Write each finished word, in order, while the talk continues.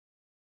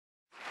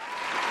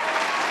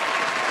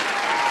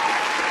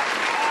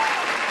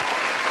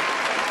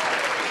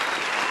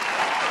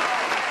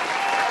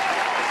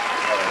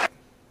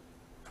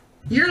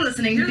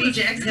listening to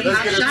Bjhhs Hip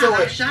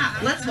Hop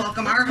Shop. Let's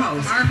welcome our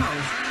host,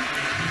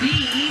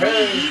 Bjhhs.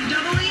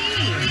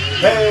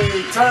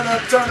 Hey, turn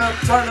up, turn up,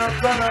 turn up,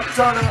 turn up,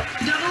 turn up.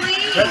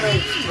 Hey,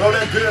 roll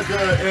that good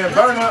and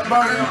burn up,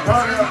 burn up,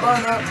 burn up,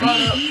 burn up,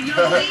 burn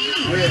up.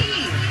 Yeah,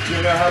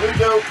 you know how we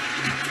do.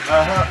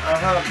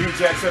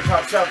 Bjhhs Hip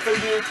Hop Shop for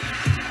you.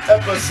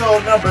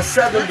 Episode number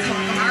 70.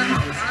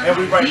 And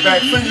we right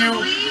back for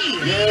you.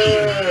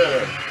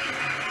 Yeah.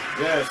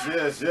 Yes,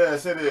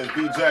 it is.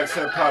 Bjhhs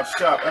Hip Hop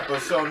Shop,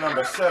 episode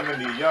number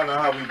 70. Y'all know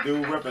how we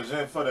do.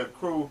 Represent for the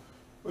crew.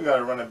 We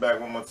gotta run it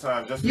back one more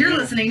time. Just You're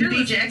listening to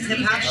Bjhhs Hip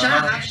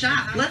Hop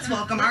Shop. Let's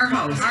welcome our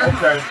host.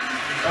 Okay.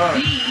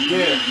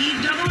 Yeah.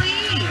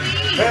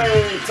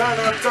 Hey, turn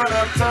up, turn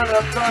up, turn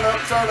up, turn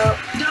up, turn up.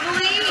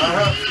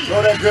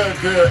 Roll that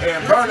good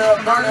and burn up,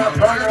 burn up,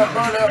 burn up,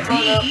 burn up,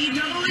 burn up.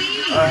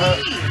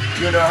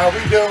 You know how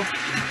we do.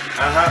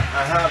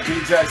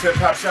 Bjhhs Hip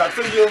Hop Shop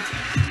for you.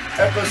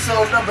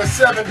 Episode number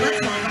 70.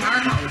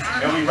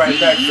 And we right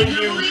back for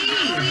you.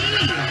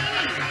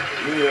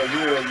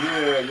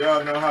 Yeah.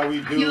 Y'all know how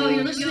we do.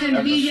 You're listening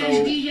to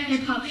Bjhhs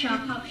Hip Hop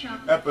Shop.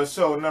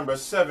 Episode number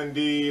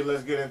 70.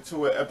 Let's get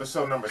into it.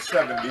 Episode number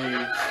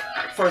 70.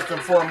 First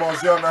and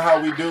foremost, y'all know how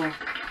we do.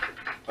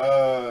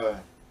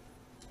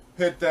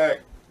 Hit that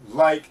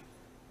like,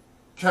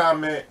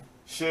 comment,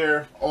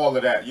 share, all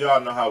of that. Y'all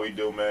know how we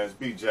do, man. It's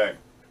Bjhhs.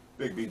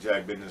 Big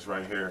Bjhhs business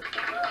right here.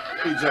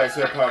 Bjhhs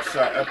Hip Hop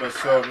Shop,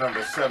 episode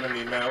number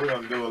 70, man. We're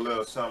gonna do a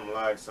little something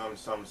like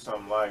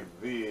something like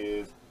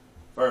this.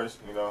 First,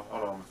 you know,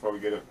 hold on before we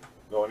go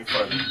any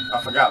further.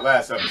 I forgot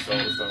last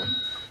episode, so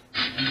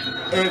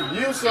if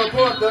you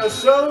support the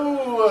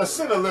show,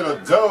 send a little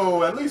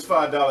dough, at least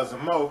 $5 or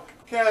more.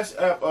 Cash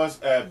app us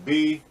at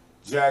B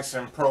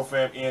Jackson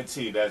Profam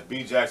NT. That's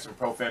B Jackson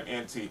Profam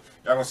NT.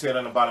 Y'all gonna see it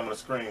on the bottom of the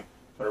screen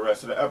for the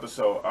rest of the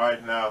episode. All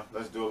right, now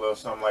let's do a little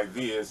something like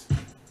this.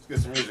 Get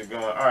some music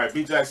going. All right,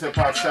 Bjhhs Hip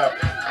Hop Shop,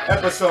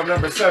 episode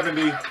number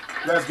 70.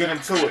 Let's get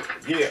into it.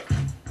 Yeah.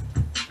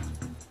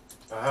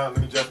 Let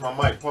me adjust my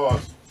mic.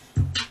 Pause.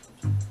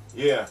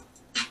 Yeah.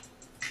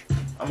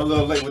 I'm a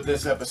little late with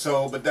this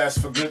episode, but that's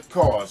for good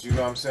cause. You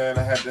know what I'm saying?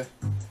 I had to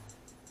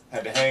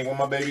hang with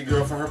my baby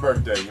girl for her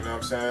birthday. You know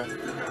what I'm saying?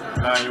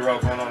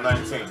 9-year-old going on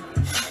 19.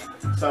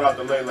 Shout out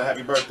to Layla.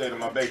 Happy birthday to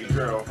my baby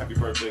girl. Happy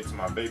birthday to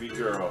my baby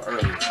girl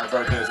early. Her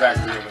birthday is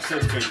actually on the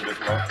 16th of this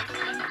month.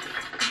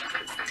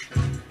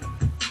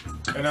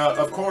 And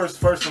of course,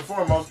 first and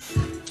foremost,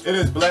 it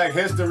is Black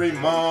History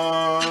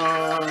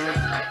Month.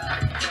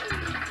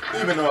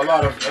 Even though a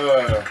lot of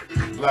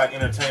black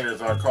entertainers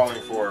are calling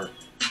for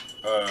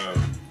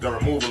the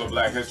removal of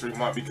Black History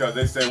Month because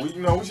they say, we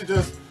should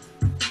just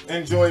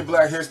enjoy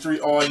Black history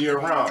all year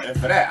round. And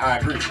for that, I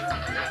agree.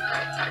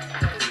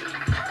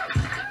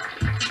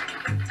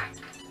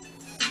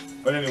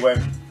 But anyway,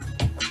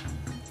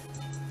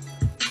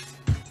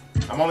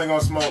 I'm only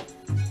gonna smoke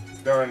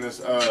during this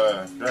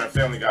during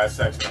Family Guy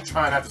section. I'm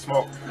trying not to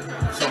smoke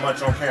so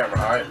much on camera,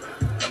 alright?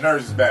 My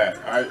nerves is bad,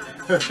 alright?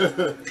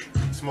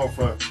 smoke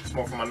for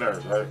my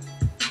nerves, right?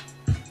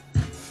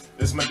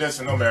 It's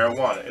medicinal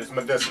marijuana. It's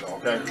medicinal,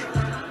 okay?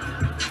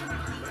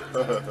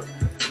 Let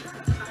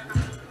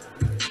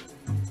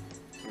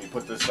me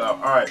put this out.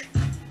 Alright.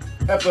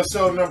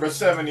 Episode number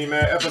 70,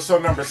 man.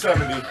 Episode number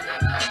 70.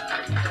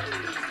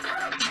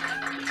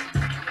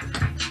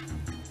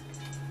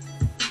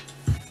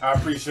 I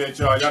appreciate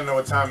y'all. Y'all know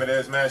what time it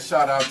is, man.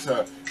 Shout out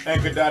to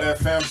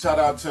Anchor.fm. Shout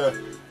out to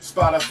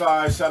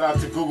Spotify. Shout out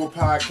to Google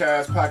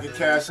Podcasts, Pocket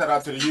Cast. Shout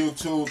out to the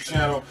YouTube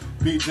channel,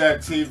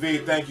 Bjhhs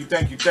TV.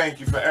 Thank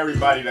you for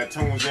everybody that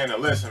tunes in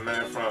and listen,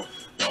 man. From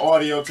the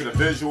audio to the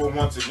visual.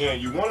 Once again,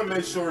 you want to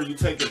make sure you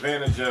take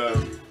advantage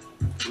of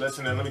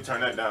listening. Let me turn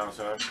that down,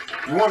 son.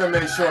 You want to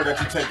make sure that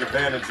you take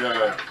advantage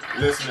of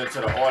listening to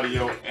the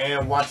audio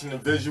and watching the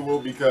visual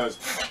because,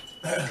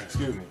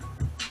 excuse me,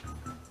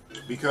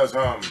 because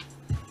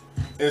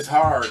it's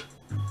hard.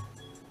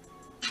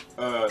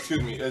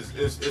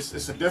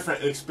 It's a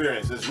different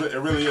experience. It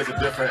really is a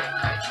different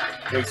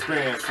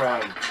experience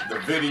from the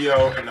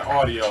video and the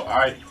audio. All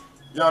right,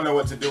 y'all know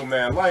what to do,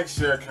 man. Like,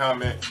 share,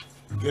 comment,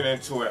 get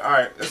into it. All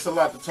right, it's a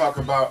lot to talk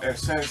about, and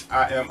since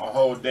I am a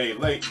whole day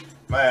late,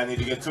 man, I need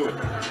to get to it.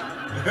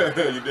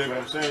 You dig what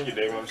I'm saying? You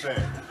dig what I'm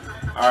saying?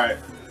 All right,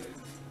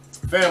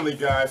 Family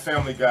Guy.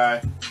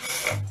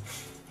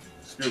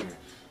 Excuse me.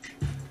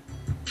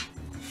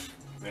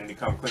 We need to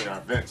come clean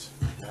our vents.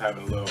 We're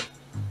having a little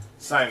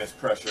sinus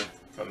pressure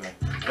from the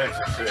vents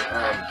and shit.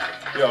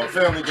 Yo,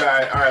 Family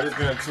Guy. All right, let's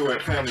get into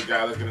it. Family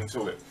Guy, let's get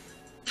into it.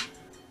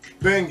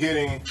 Been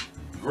getting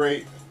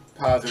great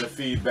positive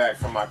feedback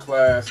from my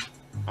class.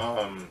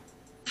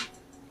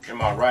 In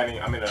my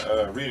writing, I'm in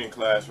a reading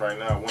class right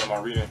now. One of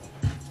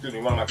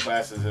my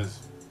classes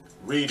is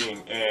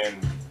reading,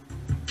 and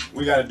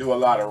we got to do a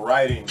lot of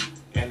writing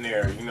in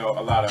there. You know,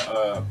 a lot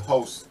of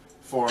posts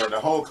for the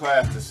whole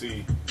class to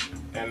see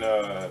and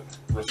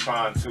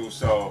respond to.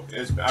 So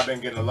I've been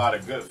getting a lot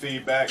of good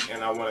feedback,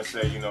 and I want to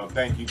say,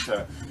 thank you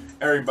to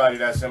everybody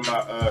that's in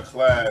my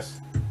class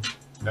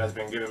that's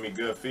been giving me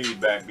good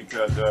feedback,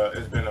 because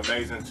it's been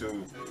amazing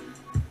to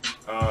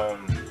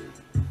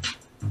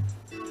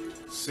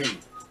C.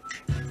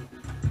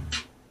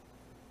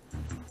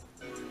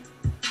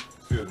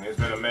 Excuse me. It's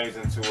been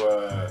amazing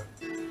to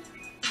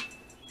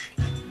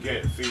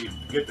get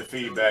the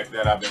feedback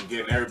that I've been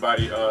getting.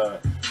 Everybody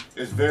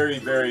is very,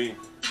 very,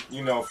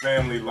 you know,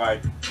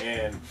 family-like,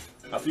 and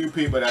a few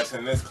people that's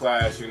in this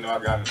class, you know, I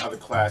got in other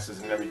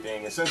classes and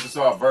everything. And since it's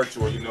all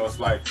virtual, you know, it's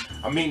like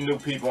I'm meeting new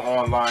people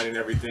online and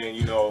everything,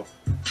 you know.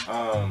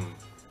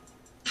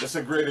 It's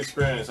a great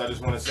experience. I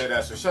just want to say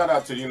that. So shout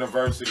out to the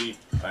University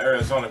of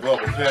Arizona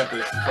Global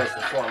Campus, first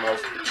and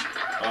foremost.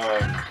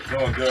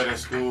 Doing good in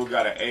school.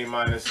 Got an A- in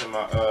my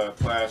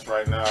class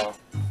right now.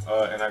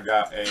 And I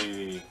got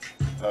a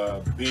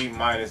B-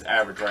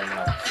 average right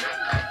now.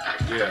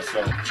 Yeah,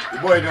 so the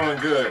boy doing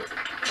good.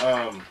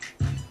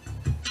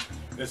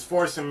 It's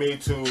forcing me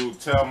to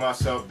tell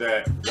myself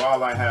that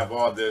while I have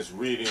all this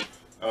reading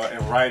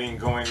and writing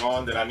going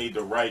on, that I need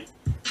to write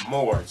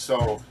more.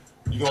 So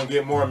you're going to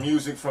get more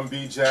music from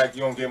Bjhhs.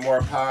 You're going to get more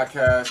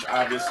podcasts,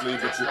 obviously,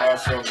 but you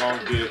also going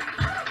to get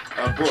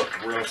a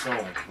book real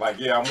soon. Like,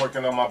 yeah, I'm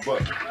working on my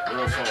book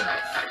real soon.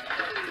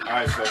 All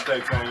right, so stay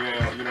tuned.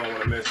 You don't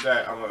want to miss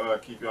that. I'm going to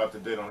keep you up to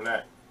date on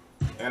that.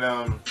 And,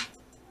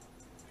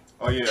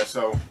 oh, yeah,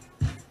 so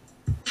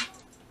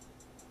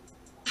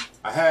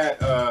I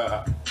had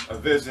a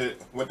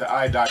visit with the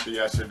eye doctor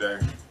yesterday.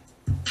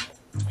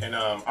 And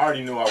I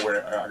already knew I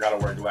got to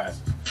wear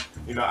glasses.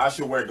 You know, I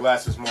should wear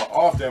glasses more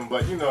often,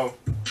 but, you know,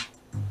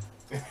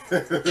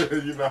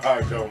 you know how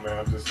it go, man.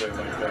 I'm just saying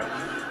like that.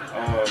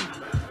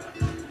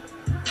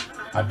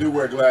 I do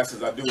wear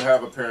glasses. I do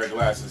have a pair of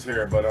glasses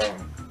here, but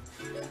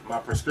my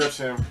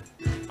prescription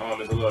is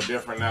a little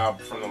different now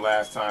from the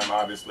last time,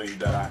 obviously,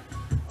 that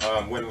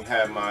I went and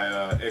had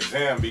my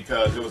exam,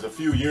 because it was a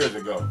few years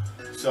ago.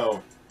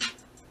 So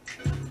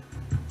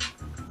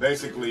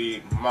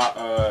basically,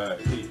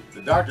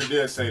 the doctor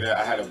did say that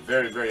I had a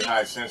very, very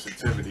high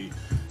sensitivity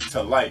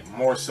to light,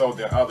 more so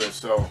than others.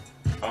 So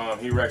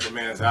he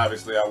recommends,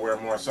 obviously, I wear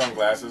more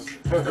sunglasses.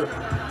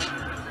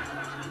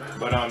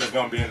 But it's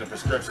gonna be in the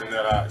prescription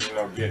that I, you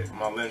know, get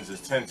my lenses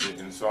tinted,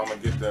 and so I'm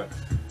gonna get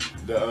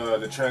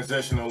the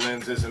transitional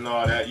lenses and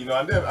all that. You know,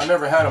 I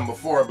never had them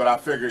before, but I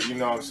figured, you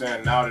know what I'm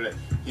saying, now that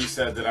he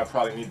said that I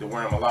probably need to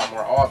wear them a lot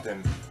more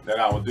often, that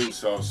I will do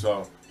so.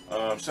 So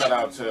shout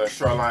out to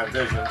Shoreline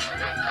Vision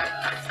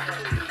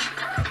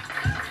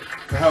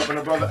for helping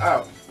a brother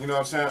out. You know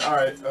what I'm saying? All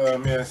right,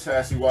 me and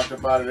Sassy walked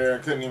up out of there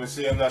and couldn't even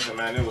see nothing,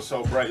 man. It was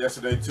so bright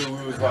yesterday too.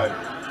 We was like,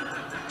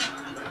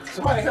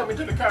 somebody help me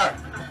to the car.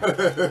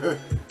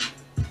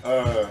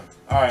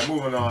 All right,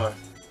 moving on.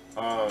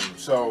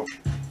 So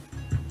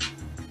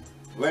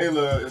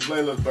it's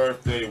Layla's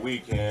birthday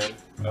weekend.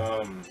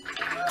 Well,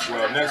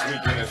 next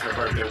weekend is her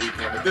birthday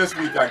weekend, but this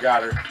week I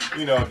got her.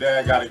 You know,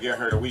 Dad got to get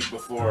her the week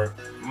before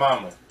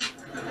Mama.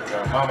 You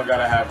know, Mama got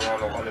to have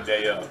her on the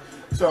day of.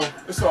 So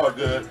it's all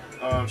good.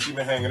 She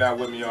been hanging out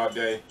with me all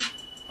day,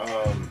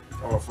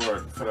 or for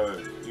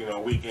the, you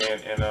know,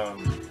 weekend, and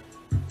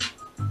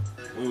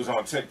we was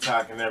on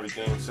TikTok and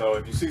everything. So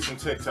if you see some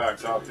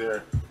TikToks out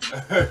there,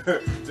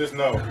 just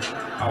know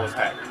I was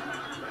hacked.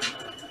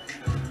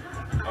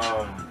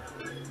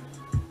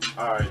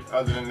 All right.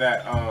 Other than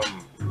that,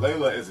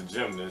 Layla is a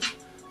gymnast.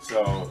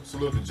 So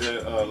salute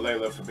to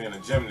Layla for being a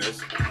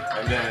gymnast.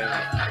 And then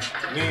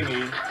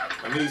Nene,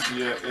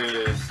 Anicia,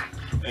 is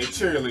a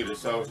cheerleader.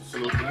 So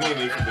salute to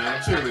Nene for being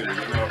a cheerleader.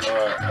 You know,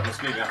 at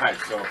Muskegon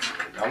Heights. So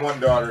I got one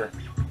daughter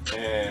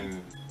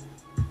in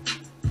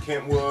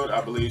Kentwood.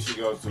 I believe she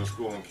goes to a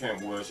school in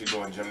Kentwood. She's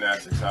doing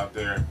gymnastics out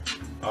there.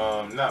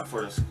 Not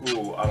for the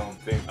school, I don't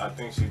think. I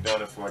think she's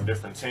doing it for a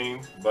different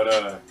team.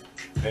 But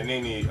and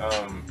Nene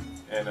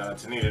and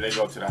Tanita, they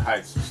go to the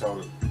Heights.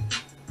 So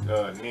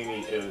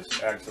Nene is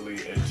actually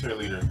a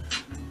cheerleader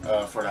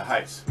for the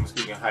Heights,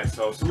 Muskegon Heights.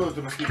 So salute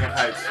to Muskegon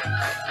Heights.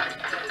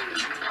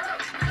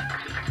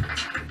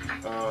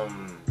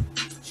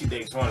 She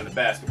dates one of the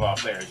basketball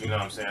players, you know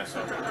what I'm saying?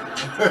 So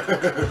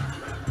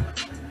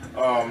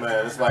oh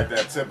man, it's like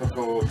that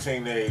typical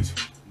teenage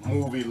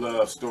movie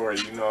love story,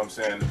 you know what I'm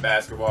saying? The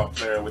basketball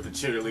player with the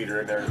cheerleader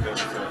and everything.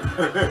 So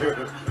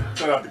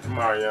shout out to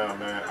Kamarion,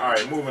 man. All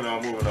right, moving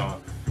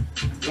on.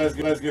 Let's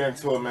get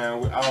into it,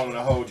 man. I don't want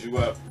to hold you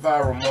up.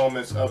 Viral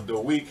moments of the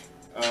week.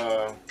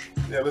 Yeah,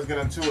 let's get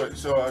into it.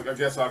 So I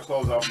guess I'll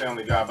close out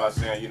Family Guy by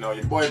saying, you know,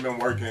 your boy been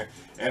working,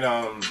 and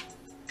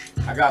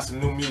I got some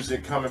new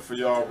music coming for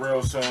y'all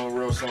real soon.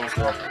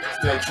 So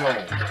stay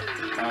tuned.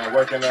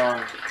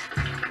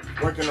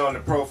 Working on the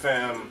Pro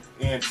Fam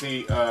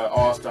ENT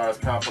All Stars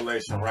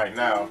compilation right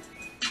now.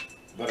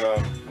 But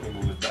let me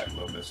move this back a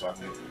little bit so I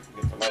can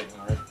get the lighting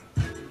right.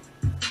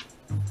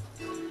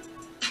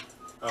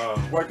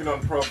 Working on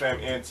the Pro Fam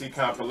ENT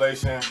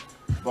compilation,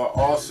 but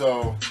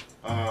also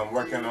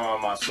working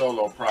on my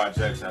solo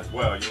projects as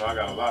well. You know, I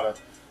got a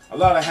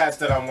lot of hats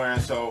that I'm wearing.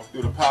 So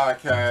through the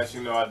podcast,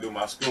 you know, I do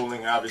my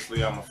schooling.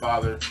 Obviously, I'm a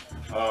father,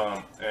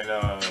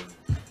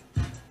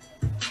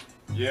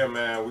 yeah,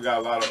 man, we got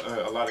a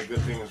lot of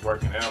good things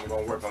working, and I'm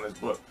gonna work on this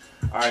book.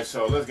 All right,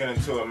 so let's get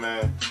into it,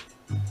 man.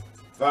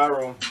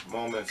 Viral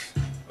moments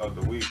of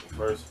the week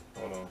first.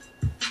 Hold on.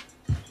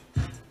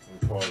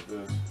 Let me pause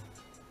this.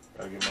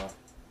 Gotta get my...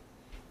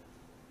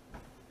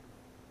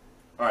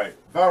 Alright,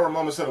 viral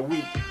moments of the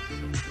week.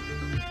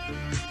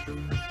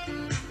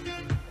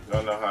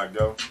 Y'all know how it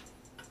go.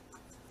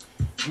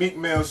 Meek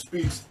Mill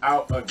speaks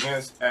out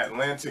against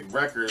Atlantic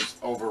Records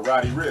over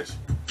Roddy Ricch.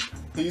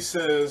 He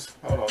says,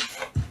 hold on,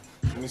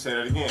 let me say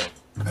that again.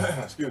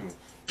 Excuse me.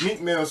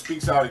 Meek Mill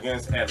speaks out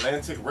against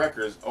Atlantic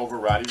Records over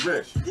Roddy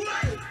Ricch.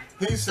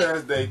 He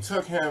says they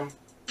took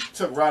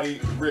Roddy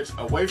Ricch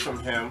away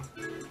from him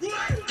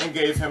and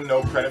gave him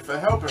no credit for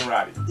helping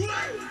Roddy.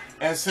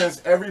 And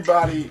since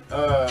everybody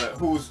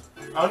who's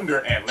under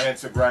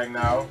Atlantic right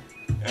now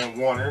and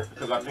Warner,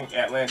 because I think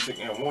Atlantic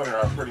and Warner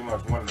are pretty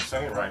much one and the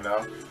same right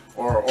now,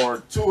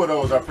 or two of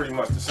those are pretty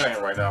much the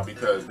same right now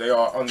because they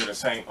are under the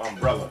same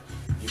umbrella.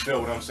 You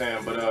feel what I'm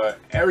saying? But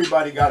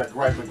everybody got a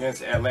gripe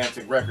against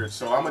Atlantic Records,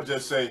 so I'm gonna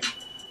just say,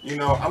 you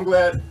know, I'm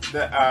glad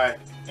that I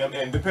am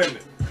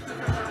independent.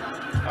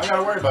 I don't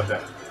gotta worry about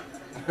that.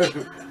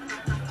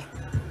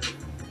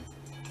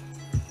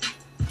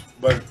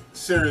 But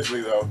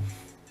seriously though,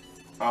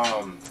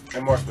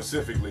 and more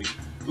specifically,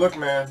 look,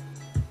 man,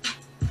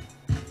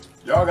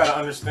 y'all gotta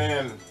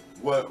understand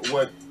what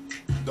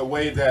the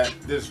way that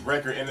this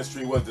record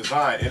industry was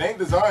designed. It ain't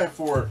designed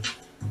for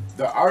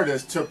the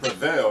artist to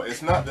prevail.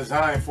 It's not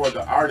designed for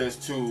the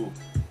artist to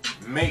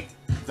make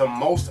the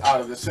most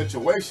out of the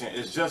situation.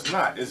 It's just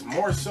not. It's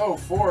more so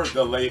for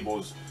the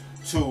labels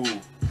to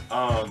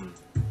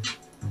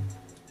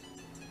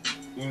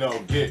you know,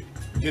 get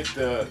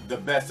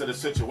the best of the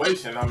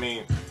situation. I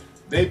mean,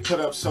 they put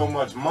up so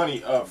much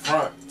money up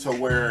front to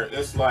where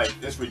it's like,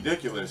 it's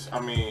ridiculous. I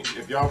mean,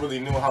 if y'all really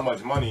knew how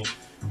much money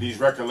these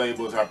record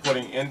labels are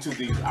putting into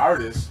these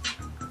artists,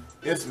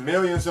 it's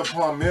millions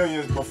upon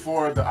millions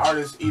before the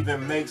artist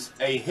even makes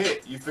a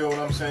hit. You feel what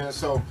I'm saying?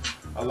 So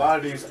a lot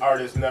of these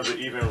artists never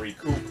even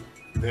recoup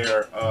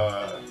their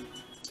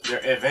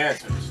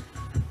advances,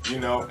 you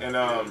know, and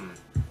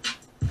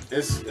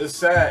it's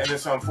sad and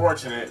it's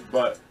unfortunate,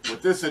 but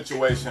with this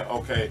situation,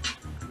 okay,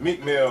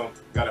 Meek Mill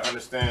gotta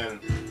understand.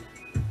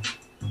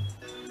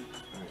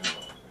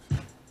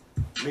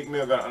 Meek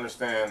Mill gotta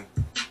understand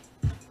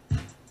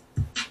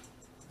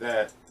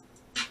that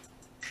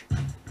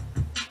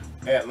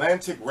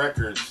Atlantic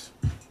Records,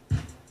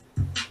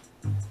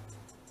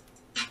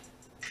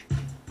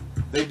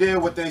 they did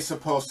what they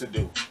supposed to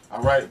do,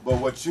 all right?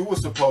 But what you were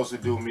supposed to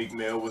do, Meek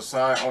Mill, was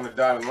sign on a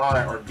dotted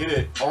line or get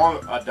it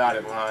on a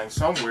dotted line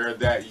somewhere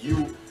that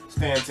you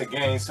stand to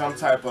gain some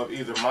type of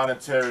either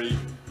monetary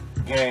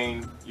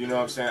gain, you know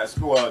what I'm saying?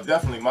 Well,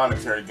 definitely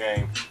monetary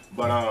gain,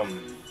 but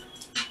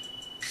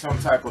some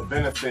type of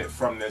benefit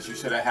from this. You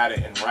should have had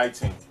it in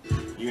writing.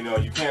 You know,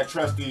 you can't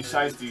trust these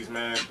shiesties,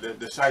 man,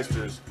 the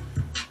shysters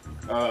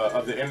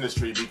of the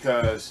industry,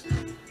 because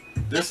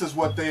this is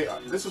what they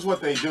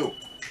do.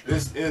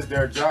 This is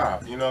their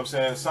job. You know what I'm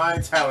saying?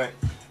 Sign talent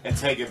and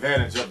take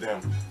advantage of them.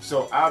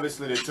 So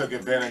obviously they took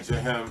advantage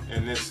of him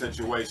in this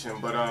situation,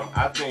 but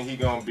I think he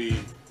gonna be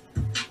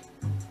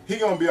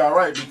all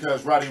right,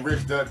 because Roddy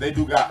Ricch, they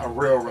do got a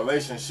real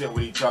relationship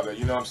with each other.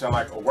 You know what I'm saying?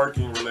 Like a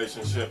working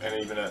relationship, and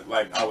even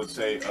like I would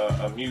say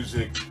a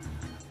music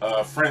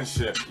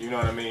friendship. You know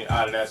what I mean?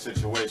 Out of that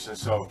situation.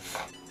 So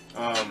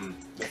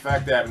the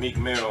fact that Meek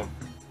Mill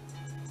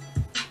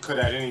could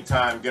at any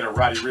time get a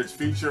Roddy Ricch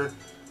feature,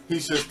 he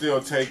should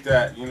still take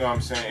that, you know what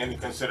I'm saying, into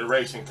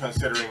consideration,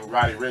 considering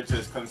Roddy Ricch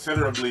is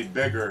considerably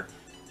bigger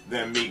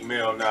than Meek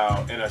Mill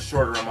now in a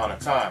shorter amount of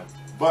time.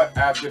 But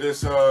after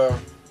this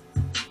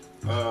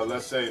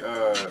let's say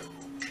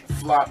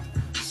flop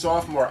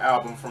sophomore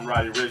album from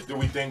Roddy Ricch, do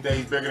we think that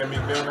he's bigger than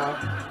Meek Mill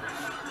now?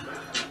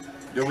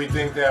 Do we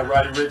think that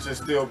Roddy Ricch is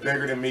still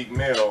bigger than Meek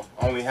Mill,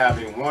 only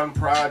having one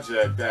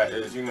project that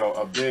is, you know,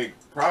 a big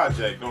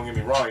project, don't get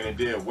me wrong, and it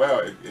did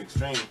well,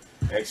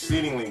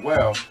 exceedingly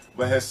well,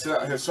 but his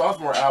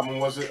sophomore album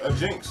was a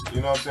jinx, you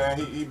know what I'm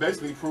saying? He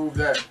basically proved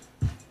that,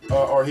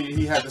 or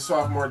he had the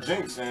sophomore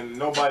jinx, and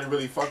nobody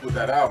really fucked with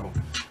that album.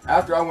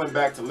 After I went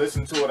back to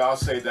listen to it, I'll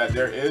say that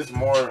there is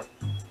more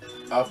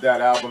of that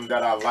album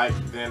that I like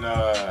than,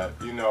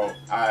 you know,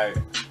 I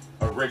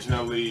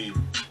originally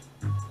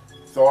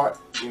thought,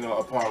 you know,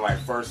 upon like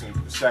first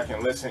and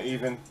second listen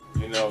even.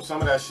 You know,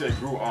 some of that shit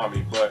grew on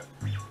me, but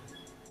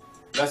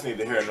that's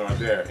neither here nor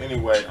there.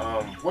 Anyway,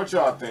 what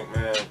y'all think,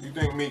 man? You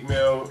think Meek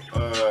Mill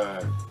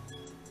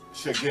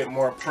should get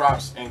more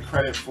props and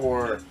credit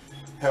for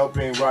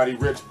helping Roddy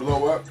Ricch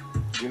blow up?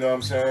 You know what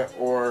I'm saying?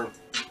 Or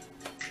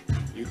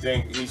you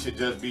think he should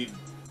just be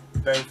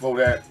thankful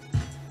that,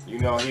 you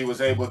know, he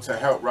was able to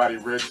help Roddy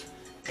Ricch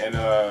and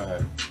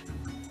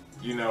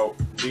you know,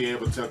 be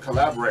able to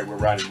collaborate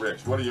with Roddy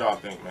Ricch? What do y'all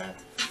think, man?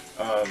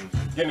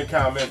 Get in the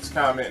comments,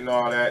 comment and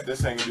all that.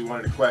 This ain't gonna be one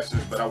of the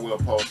questions, but I will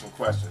pose some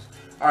questions.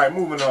 All right,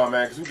 moving on,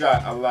 man, because we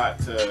got a lot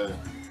to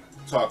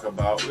talk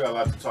about. We got a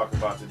lot to talk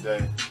about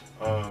today.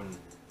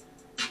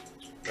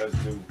 Let's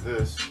do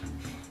this.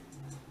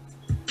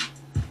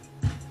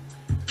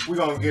 We're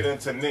gonna get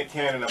into Nick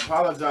Cannon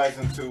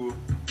apologizing to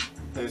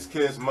his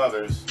kids'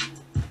 mothers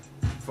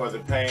for the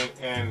pain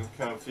and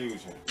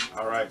confusion.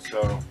 All right,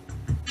 so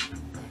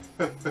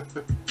let's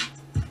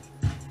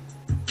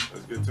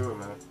get to it,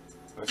 man.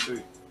 Let's see.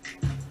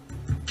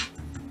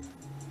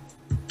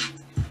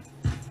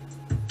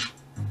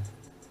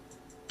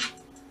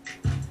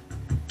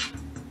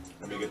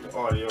 Let me get the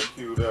audio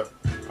queued up.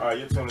 All right,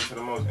 you're tuning to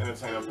the most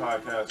entertaining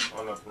podcast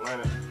on the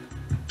planet.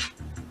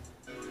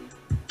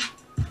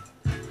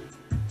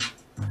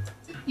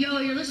 Yo,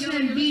 you're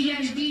listening to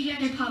Bjhhs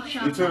Hip Hop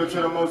Shop. You're tuning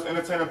to the most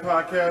entertaining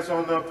podcast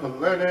on the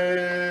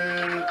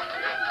planet.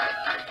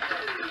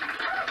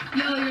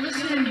 Yo, you're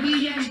listening to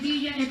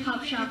Bjhhs Hip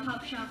Hop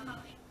Shop.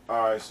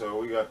 All right, so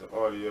we got the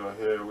audio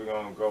here. We're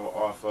gonna go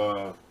off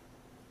of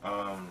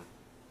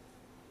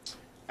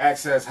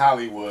Access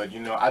Hollywood.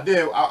 You know,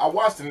 I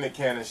watched the Nick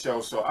Cannon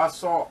show, so I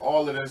saw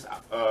all of this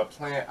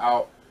playing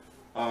out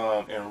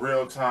in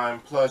real time.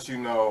 Plus,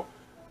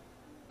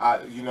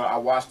 I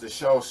watched the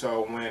show,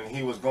 so when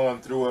he was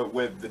going through it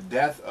with the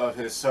death of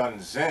his son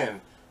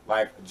Zen,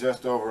 like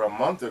just over a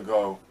month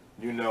ago,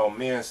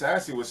 me and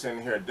Sassy was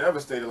sitting here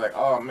devastated, like,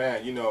 oh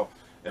man,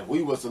 if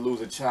we was to lose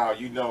a child,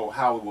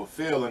 how it would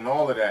feel and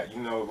all of that,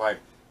 like,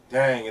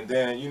 dang. And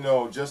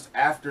then, just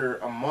after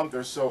a month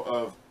or so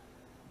of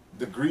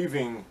the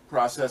grieving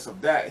process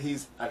of that,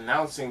 he's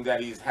announcing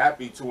that he's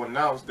happy to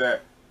announce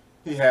that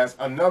he has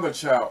another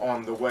child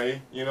on the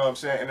way, you know what I'm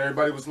saying? And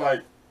everybody was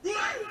like,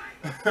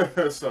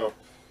 so,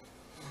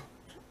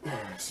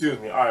 excuse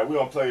me. All right, we're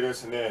going to play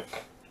this and then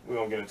we're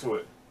going to get into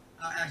it.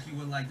 I actually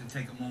would like to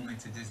take a moment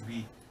to just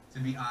be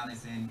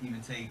honest and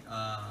even take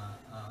a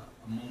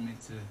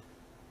moment to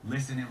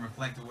listen and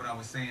reflect on what I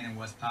was saying and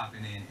what's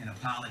popping and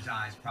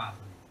apologize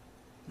properly.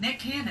 Nick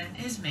Cannon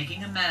is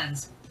making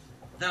amends.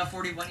 The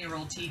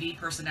 41-year-old TV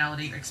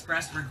personality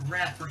expressed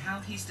regret for how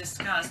he's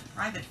discussed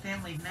private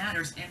family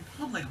matters in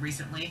public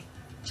recently,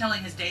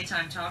 telling his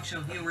daytime talk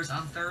show viewers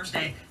on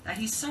Thursday that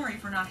he's sorry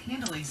for not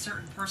handling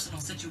certain personal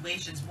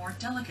situations more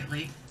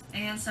delicately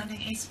and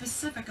sending a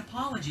specific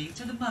apology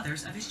to the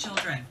mothers of his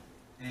children.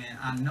 And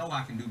I know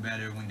I can do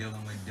better when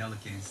dealing with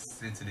delicate and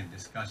sensitive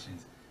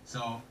discussions.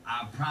 So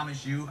I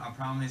promise you, I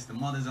promise the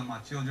mothers of my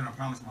children, I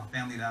promise my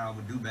family that I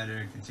would do better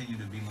and continue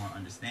to be more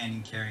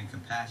understanding, caring,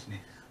 compassionate,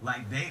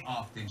 like they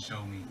often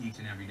show me each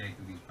and every day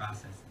through these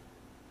processes.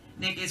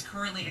 Nick is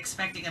currently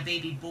expecting a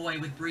baby boy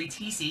with Bree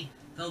Teesey.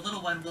 The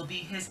little one will be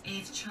his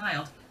 8th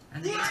child,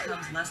 and the news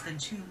comes less than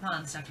 2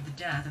 months after the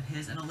death of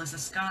his and Alyssa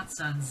Scott's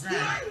son, Zen,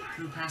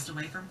 who passed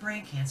away from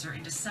brain cancer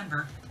in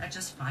December at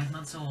just 5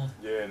 months old.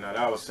 Yeah, no,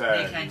 that was sad.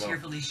 Nick had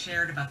tearfully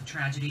shared about the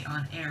tragedy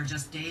on air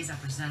just days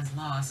after Zen's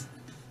loss.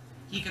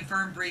 He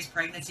confirmed Bree's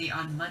pregnancy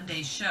on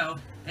Monday's show,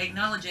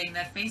 acknowledging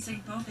that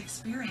facing both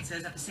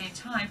experiences at the same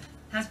time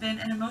has been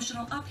an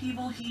emotional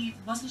upheaval he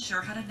wasn't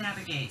sure how to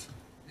navigate.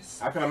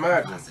 I can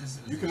imagine.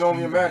 You can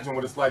only imagine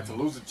what it's like to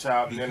lose a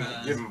child and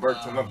then giving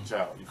birth to another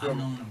child. You feel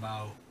me? I've known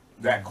about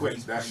that quick,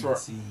 that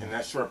short, in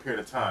that short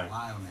period of time. A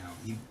while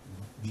now,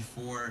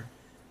 before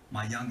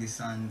my youngest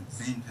son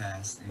Zen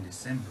passed in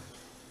December,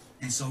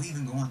 and so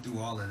even going through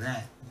all of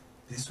that,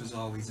 this was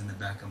always in the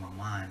back of my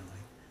mind,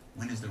 like,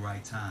 when is the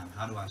right time?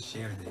 How do I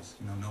share this?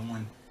 No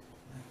one,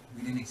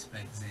 we didn't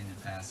expect Zen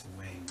to pass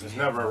away. There's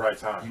never a right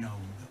time.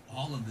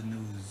 All of the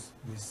news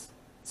was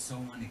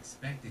so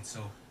unexpected.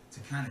 So to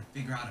kind of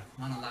figure out a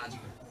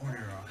chronological order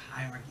or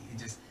hierarchy,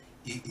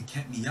 it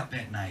kept me up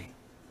at night.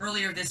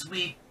 Earlier this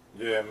week.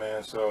 Yeah,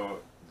 man. So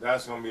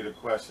that's gonna be the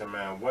question,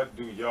 man. What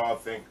do y'all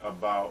think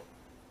about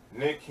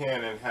Nick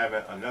Cannon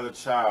having another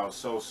child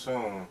so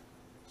soon,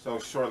 so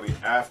shortly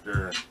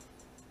after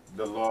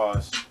the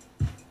loss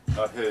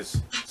of his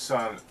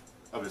son,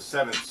 of his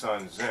 7th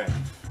son, Zen?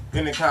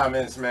 In the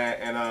comments, man,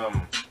 and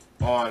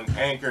on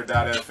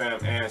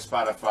Anchor.fm and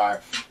Spotify,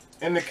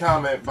 in the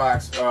comment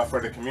box for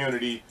the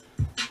community,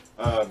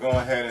 go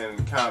ahead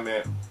and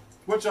comment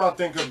what y'all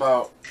think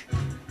about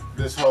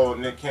this whole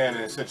Nick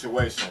Cannon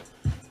situation.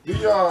 Do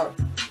y'all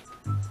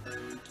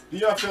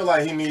feel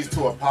like he needs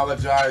to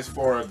apologize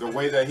for the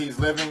way that he's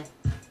living?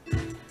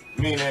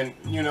 Meaning,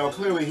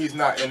 clearly he's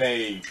not in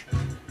a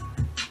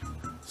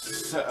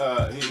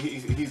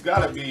he's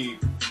got to be,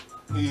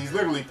 he's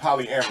literally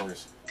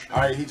polyamorous. All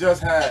right, he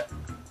just had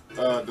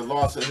the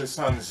loss of his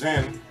son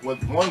Zen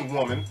with one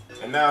woman,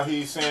 and now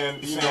he's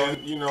saying, he's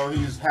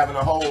having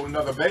a whole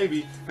another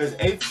baby, his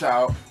 8th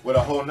child, with a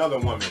whole another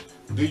woman.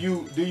 Do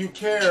you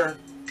care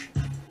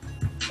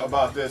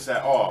about this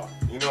at all?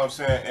 You know what I'm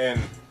saying?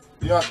 And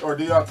do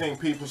y'all think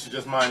people should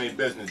just mind their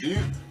business?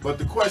 But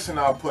the question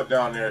I'll put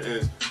down there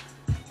is,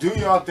 do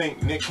y'all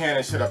think Nick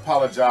Cannon should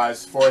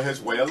apologize for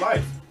his way of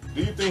life?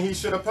 Do you think he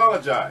should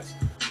apologize?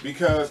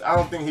 Because I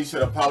don't think he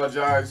should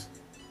apologize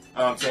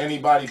to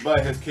anybody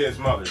but his kids'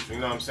 mothers. You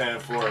know what I'm saying?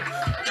 For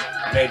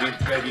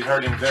maybe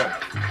hurting them,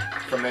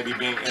 for maybe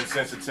being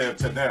insensitive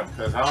to them.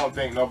 Because I don't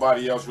think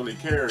nobody else really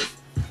cares.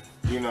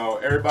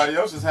 Everybody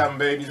else is having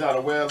babies out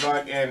of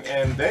wedlock, and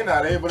they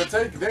ain't able to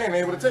take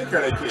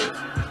care of their kids.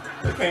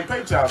 They can't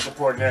pay child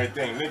support and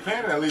everything. Nick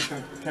Cannon at least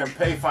can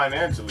pay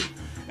financially.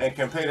 and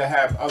can pay to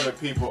have other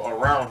people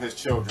around his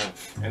children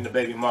and the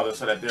baby mother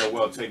so that they're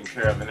well taken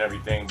care of and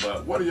everything.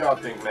 But what do y'all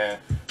think, man?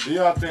 Do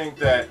y'all think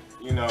that,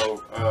 you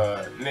know,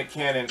 Nick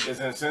Cannon is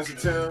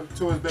insensitive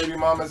to his baby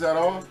mamas at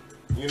all?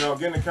 You know,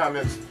 get in the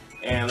comments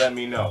and let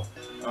me know.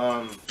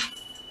 All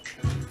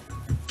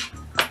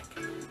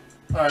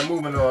right,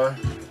 moving on.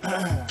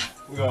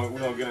 we're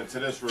gonna get into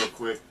this real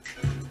quick.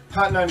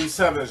 Hot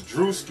 97's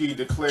Drewski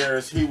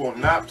declares he will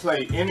not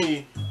play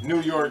any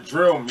New York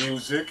drill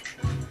music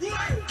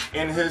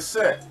in his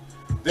set.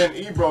 Then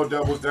Ebro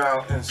doubles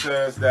down and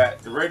says that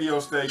the radio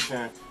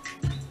station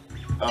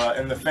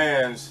and the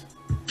fans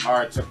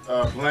are to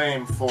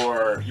blame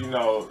for, you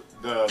know,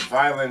 the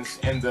violence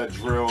in the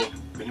drill,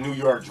 the New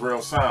York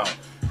drill sound,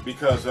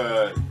 because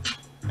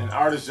an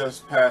artist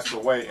just passed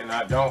away, and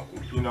I don't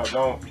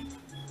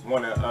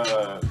want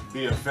to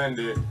be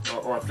offended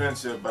or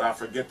offensive, but I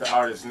forget the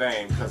artist's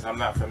name because I'm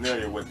not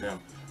familiar with them.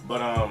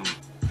 But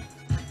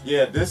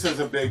yeah, this is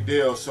a big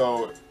deal.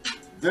 So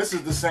this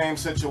is the same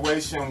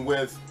situation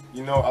with,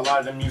 you know, a lot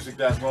of the music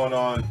that's going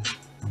on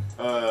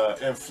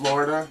in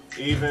Florida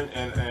even,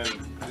 and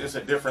it's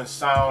a different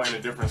sound and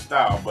a different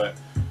style. But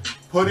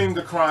putting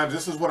the crimes,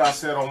 this is what I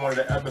said on one of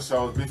the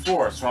episodes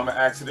before, so I'm gonna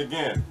ask it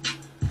again.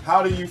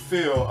 How do you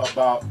feel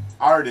about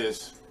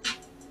artists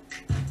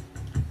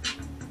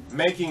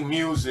making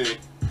music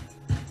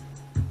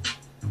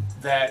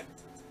that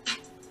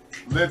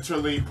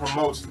literally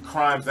promotes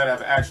crimes that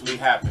have actually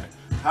happened?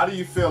 How do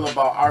you feel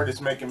about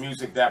artists making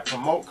music that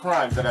promote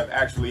crimes that have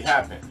actually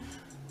happened?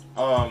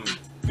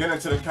 Get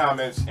into the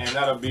comments, and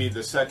that'll be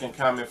the second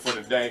comment for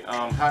the day.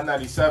 Hot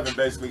 97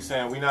 basically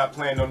saying we not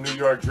playing no New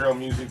York drill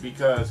music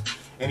because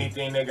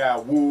anything they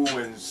got woo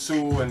and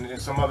sue and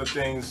some other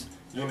things,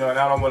 you know, and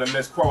I don't want to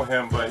misquote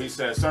him, but he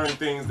said certain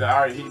things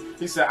that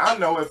he said, I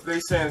know if they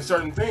saying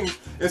certain things,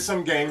 it's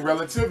some gang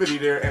relativity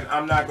there, and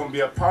I'm not going to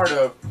be a part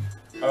of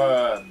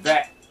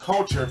that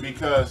culture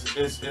because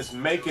it's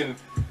making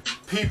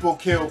people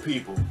kill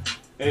people.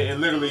 It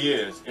literally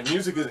is. And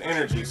music is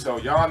energy, so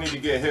y'all need to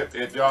get hip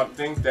if y'all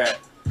think that,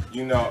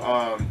 you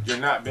know, you're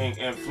not being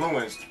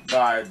influenced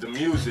by the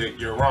music,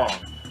 you're wrong.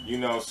 You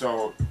know,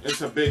 so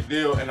it's a big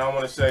deal, and I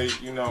want to say,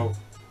 you know,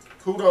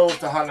 kudos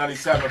to Hot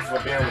 97 for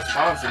being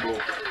responsible,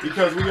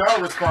 because we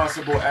are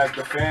responsible as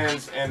the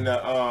fans and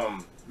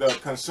the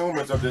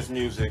consumers of this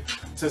music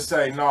to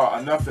say, no,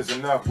 enough is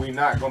enough. We're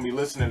not going to be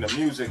listening to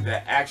music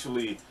that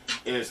actually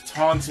is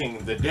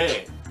taunting the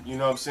dead. You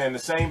know what I'm saying? The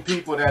same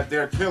people that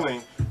they're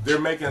killing,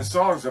 they're making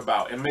songs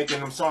about and making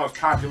them songs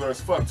popular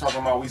as fuck, talking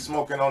about we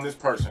smoking on this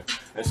person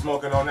and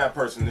smoking on that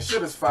person. The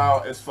shit is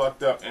foul, it's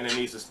fucked up, and it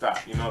needs to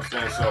stop. You know what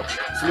I'm saying? So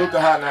salute to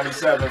Hot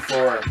 97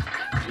 for,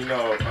 you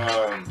know,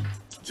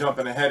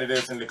 jumping ahead of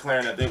this and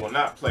declaring that they will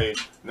not play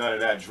none of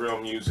that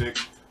drill music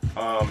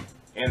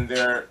in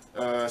their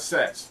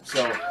sets.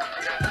 So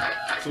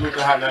salute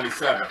to Hot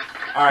 97.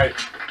 All right,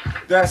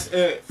 that's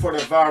it for the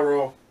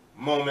viral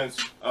moments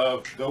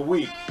of the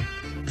week.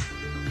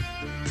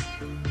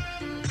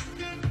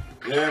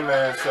 Yeah,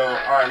 man. So,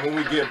 all right, when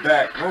we get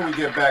back,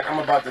 I'm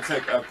about to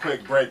take a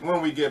quick break.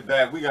 When we get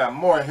back, we got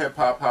more hip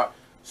hop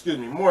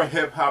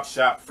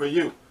shop for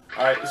you.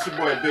 All right, it's your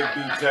boy Big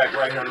B Jack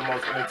right here on the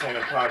most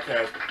entertaining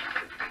podcast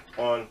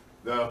on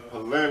the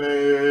planet.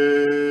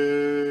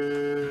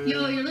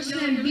 Yo, you're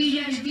listening to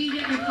Bjhhs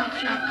Hip Hop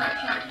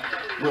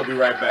Shop. We'll be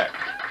right back.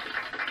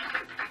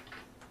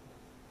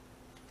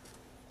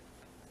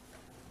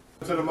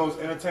 To the most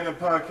entertaining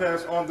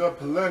podcast on the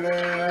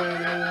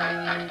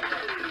planet.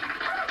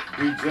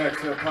 Bjhhs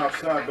Hip Hop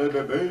Shop,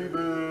 baby,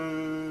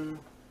 baby.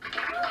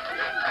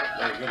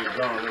 Let's get it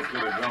going, let's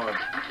get it going.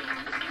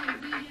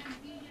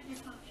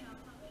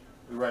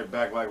 Be right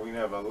back like we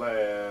never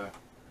left.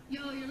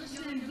 Yo, you're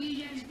listening to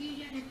Bjhhs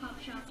Hip Hop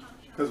Shop.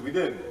 Because we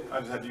didn't. I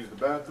just had to use the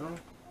bathroom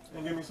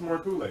and give me some more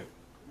Kool-Aid.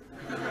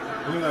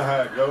 You know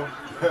how it go.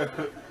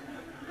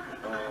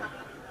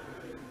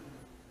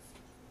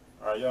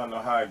 Alright, y'all know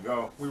how it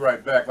go. We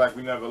right back like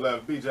we never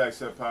left. Bjhhs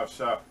Hip Hop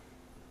Shop.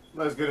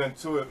 Let's get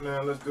into it,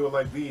 man. Let's do it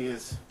like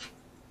this.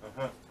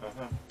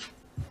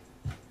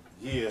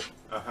 Yeah.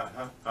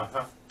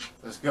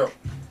 Let's go.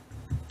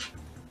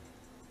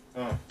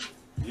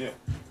 Yeah.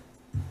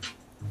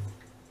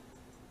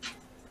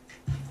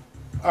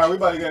 Alright, we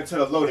about to get into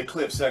the loaded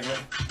clip segment.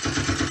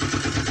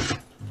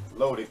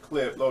 Loaded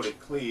clip. Y'all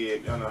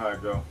know how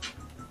it go.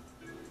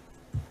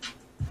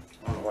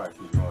 I don't know why I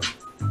keep going.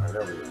 Alright,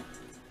 there we go.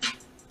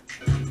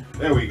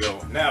 There we go.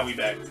 Now we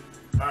back.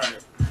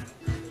 Alright.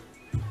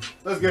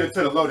 Let's get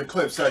into the loaded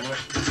clip segment.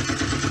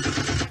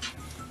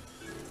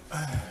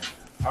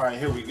 Alright,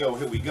 here we go.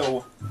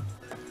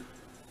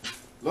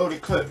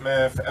 Loaded clip,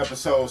 man, for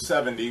episode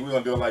 70. We're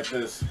going to do it like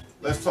this.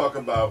 Let's talk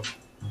about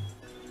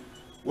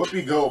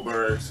Whoopi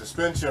Goldberg's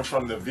suspension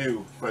from The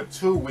View for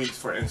 2 weeks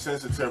for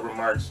insensitive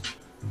remarks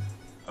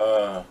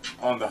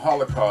on the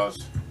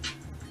Holocaust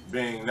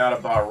being not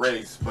about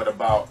race, but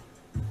about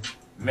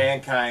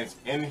mankind's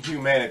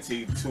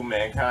inhumanity to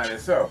mankind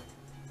itself.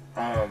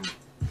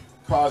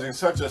 Causing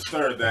such a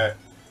stir that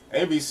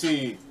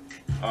ABC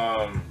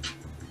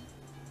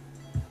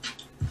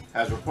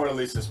has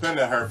reportedly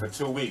suspended her for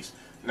 2 weeks.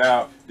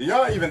 Now, do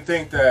y'all even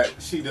think that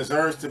she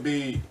deserves to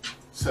be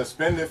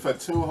suspended for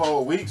 2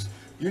 whole weeks?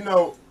 You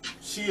know,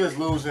 she is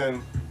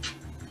losing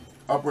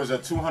upwards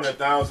of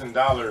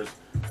 $200,000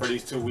 for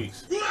these 2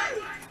 weeks.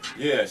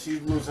 Yeah,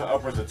 she's losing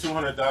upwards of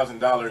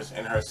 $200,000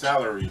 in her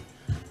salary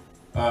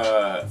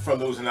for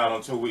losing out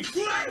on 2 weeks.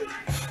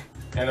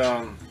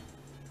 And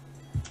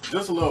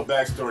just a little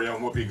backstory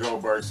on Whoopi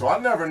Goldberg. So I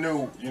never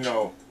knew, you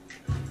know,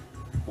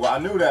 well, I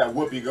knew that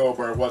Whoopi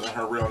Goldberg wasn't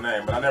her real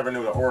name, but I never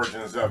knew the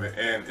origins of it.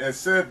 And it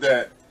said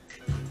that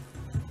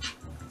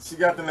she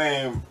got the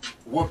name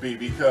Whoopi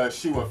because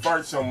she would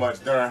fart so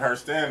much during her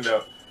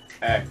stand-up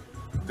act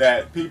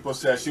that people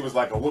said she was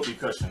like a whoopee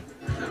cushion.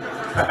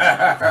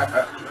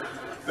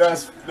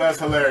 That's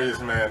hilarious,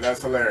 man.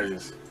 That's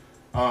hilarious.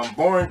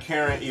 Born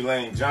Karen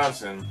Elaine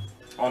Johnson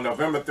on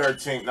November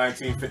 13,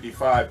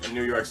 1955 in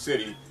New York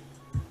City,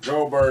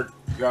 Goldberg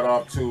got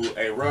off to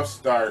a rough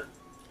start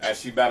as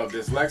she battled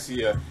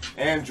dyslexia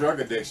and drug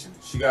addiction.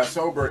 She got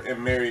sober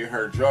and married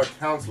her drug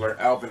counselor,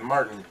 Alvin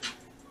Martin,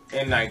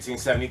 in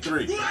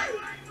 1973.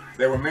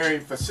 They were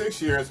married for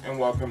 6 years and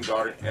welcomed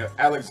daughter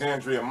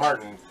Alexandria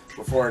Martin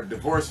before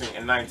divorcing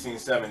in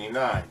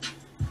 1979.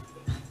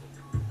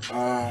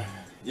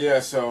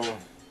 Yeah, so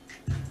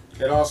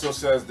it also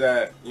says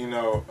that, you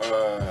know,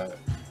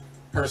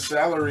 her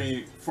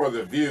salary for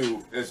The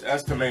View is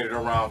estimated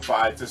around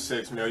 $5 to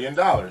 $6 million,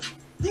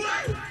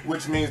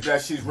 which means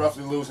that she's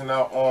roughly losing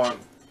out on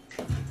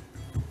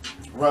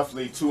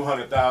roughly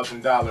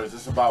 $200,000.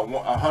 It's about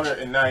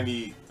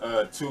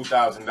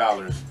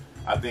 $192,000,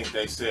 I think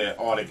they said,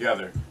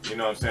 altogether. You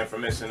know what I'm saying, for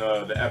missing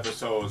the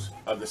episodes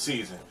of the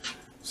season.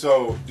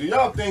 So, do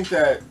y'all think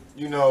that,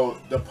 you know,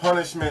 the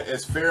punishment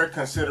is fair,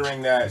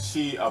 considering that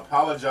she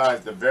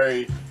apologized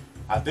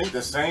I think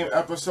the same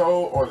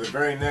episode or the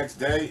very next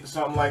day,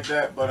 something like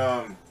that,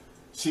 but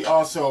she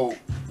also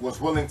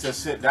was willing to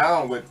sit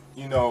down with,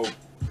 you know,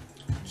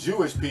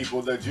 Jewish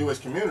people, the Jewish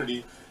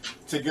community,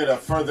 to get a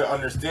further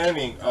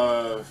understanding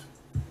of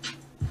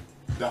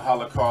the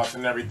Holocaust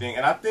and everything.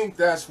 And I think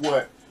that's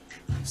what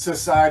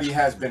society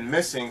has been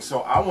missing.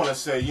 So I want to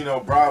say, you know,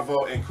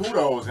 bravo and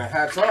kudos and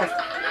hats off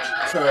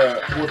to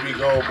Whoopi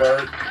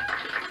Goldberg.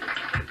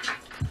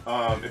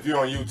 If you're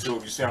on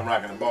YouTube, you see I'm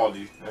rocking a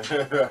baldy.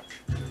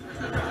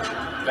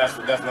 That's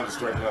another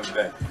story for another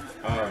day.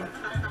 I'm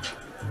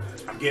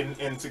getting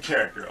into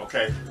character,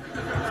 okay?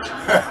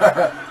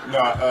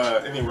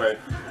 Anyway,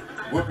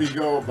 Whoopi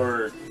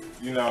Goldberg,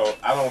 you know,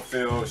 I don't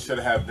feel should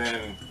have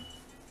been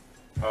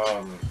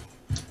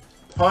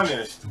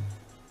punished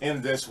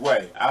in this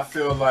way. I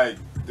feel like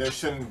there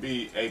shouldn't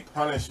be a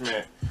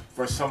punishment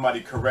for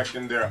somebody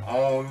correcting their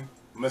own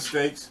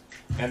mistakes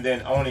and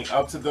then owning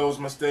up to those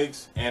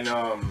mistakes and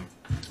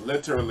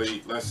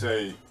literally, let's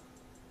say,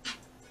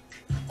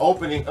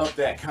 opening up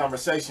that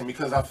conversation,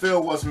 because I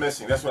feel what's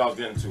missing, that's what I was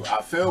getting to.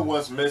 I feel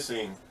what's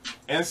missing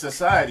in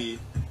society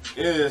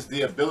is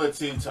the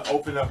ability to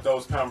open up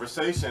those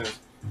conversations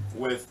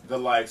with the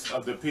likes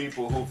of the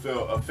people who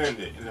feel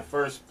offended in the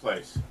first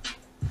place.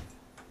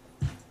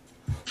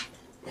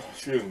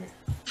 Excuse me.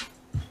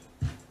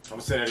 I'm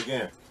gonna say that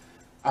again.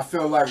 I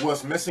feel like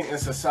what's missing in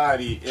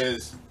society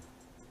is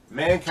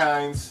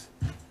mankind's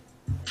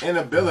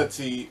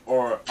inability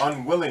or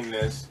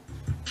unwillingness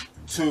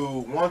to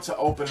want to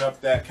open up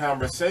that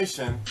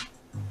conversation,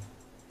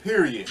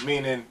 period.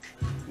 Meaning,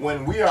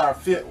 when we are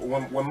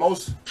when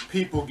most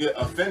people get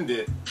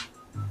offended,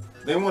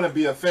 they want to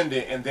be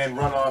offended and then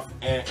run off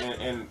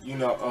and you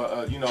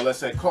know, let's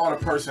say call a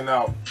person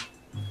out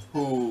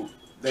who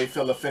they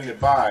feel offended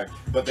by,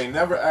 but they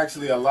never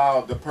actually allow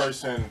the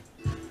person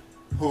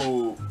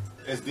who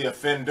is the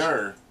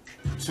offender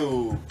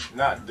to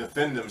not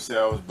defend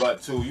themselves,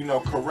 but to, you know,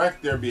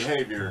 correct their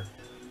behavior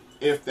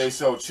if they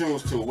so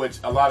choose to, which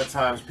a lot of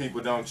times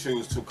people don't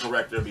choose to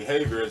correct their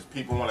behaviors.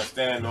 People want to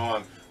stand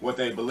on what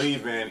they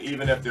believe in,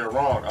 even if they're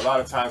wrong. A lot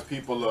of times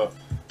people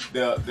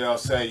they'll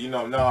say, you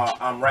know, no,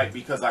 I'm right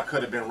because I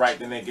could have been right.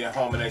 Then they get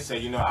home and they say,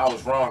 you know, I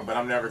was wrong, but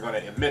I'm never going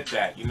to admit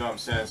that. You know what I'm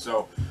saying?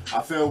 So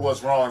I feel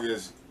what's wrong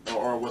is,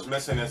 or what's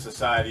missing in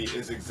society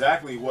is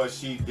exactly what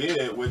she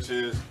did, which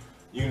is,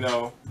 you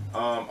know,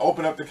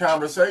 open up the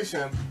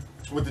conversation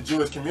with the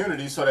Jewish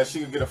community so that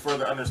she could get a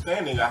further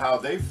understanding of how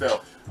they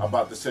felt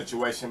about the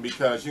situation,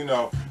 because, you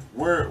know,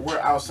 we're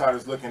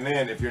outsiders looking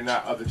in if you're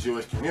not of the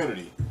Jewish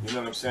community. You know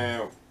what I'm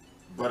saying?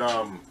 But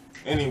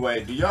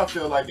anyway, do y'all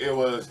feel like it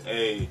was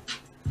a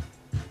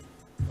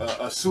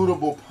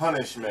suitable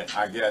punishment,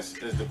 I guess,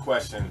 is the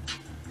question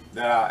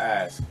that I'll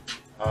ask.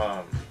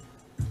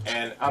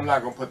 And I'm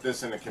not gonna put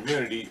this in the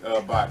community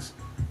box,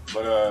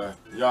 but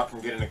y'all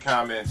can get in the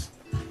comments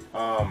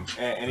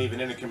and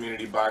even in the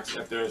community box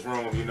if there's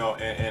room, you know,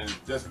 and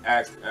just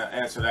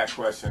answer that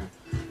question.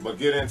 But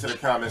get into the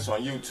comments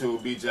on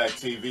YouTube, Bjhhs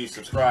TV,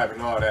 subscribe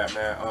and all that,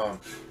 man.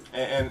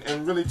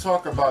 And really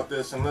talk about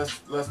this, and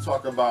let's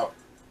talk about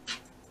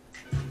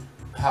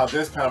how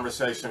this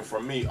conversation for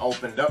me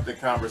opened up the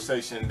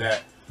conversation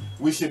that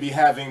we should be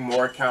having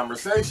more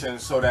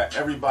conversations so that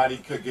everybody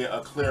could get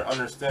a clear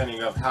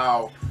understanding of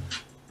how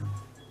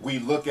we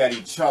look at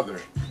each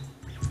other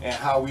and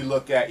how we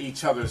look at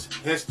each other's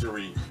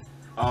history,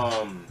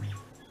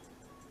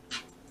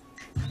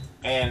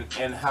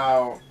 and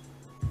how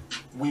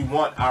we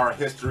want our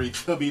history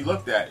to be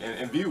looked at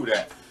and viewed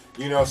at,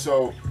 you know.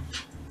 So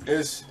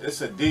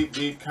it's a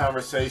deep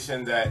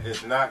conversation that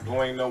is not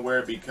going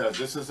nowhere, because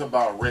this is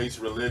about race,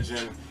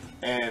 religion,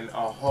 and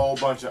a whole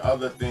bunch of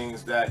other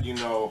things that, you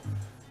know,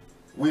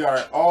 we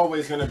are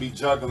always going to be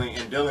juggling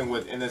and dealing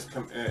with in this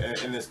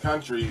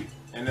country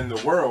and in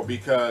the world,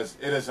 because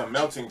it is a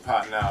melting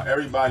pot now.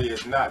 Everybody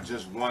is not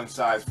just one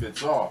size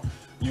fits all.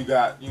 You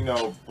got, you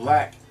know,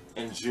 black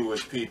and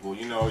Jewish people,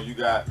 you know, you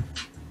got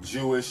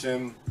Jewish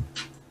and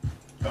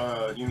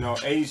you know,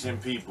 Asian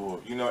people,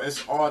 you know,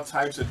 it's all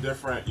types of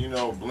different, you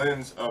know,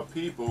 blends of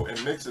people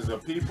and mixes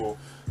of people.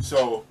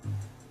 So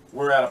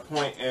we're at a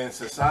point in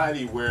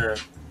society where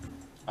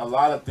a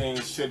lot of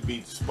things should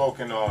be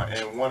spoken on,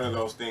 and one of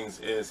those things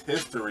is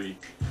history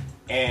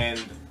and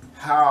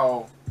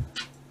how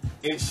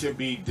it should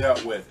be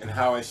dealt with and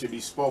how it should be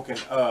spoken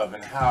of,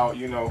 and how,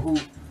 you know,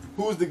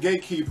 who's the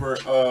gatekeeper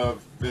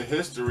of the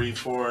history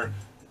for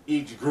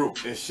each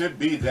group. It should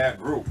be that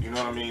group, you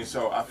know what I mean?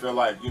 So I feel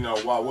like, you know,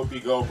 while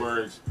Whoopi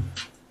Goldberg's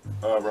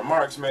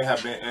remarks may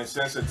have been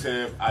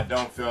insensitive, I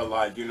don't feel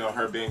like, you know,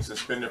 her being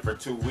suspended for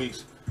 2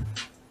 weeks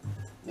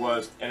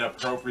was an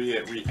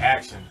appropriate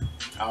reaction.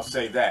 I'll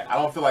say that.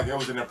 I don't feel like it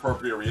was an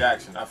appropriate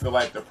reaction. I feel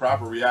like the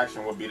proper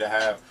reaction would be to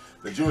have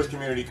the Jewish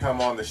community come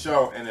on the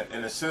show and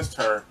assist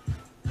her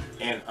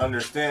in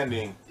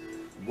understanding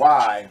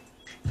why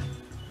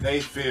they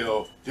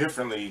feel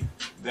differently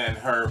than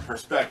her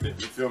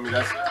perspective. You feel me?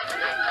 That's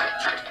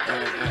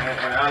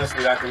and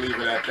honestly, I can leave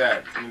it at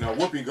that. You know,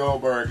 Whoopi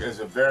Goldberg is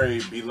a very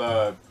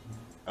beloved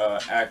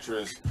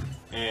actress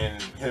in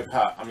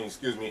hip-hop,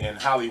 in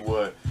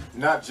Hollywood,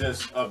 not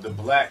just of the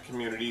black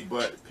community,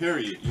 but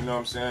period. You know what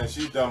I'm saying?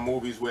 She's done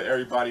movies with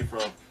everybody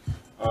from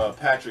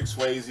Patrick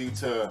Swayze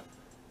to,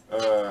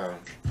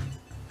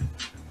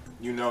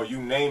 you know,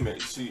 you name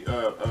it. She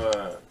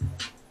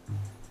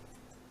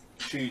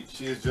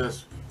is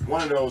just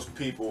one of those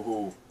people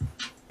who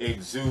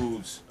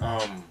exudes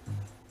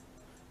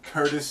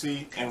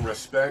courtesy and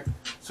respect.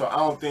 So I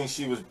don't think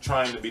she was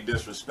trying to be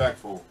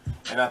disrespectful.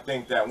 And I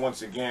think that,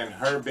 once again,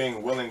 her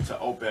being willing to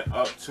open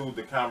up to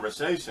the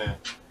conversation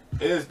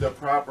is the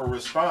proper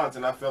response.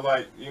 And I feel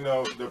like, you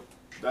know,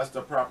 that's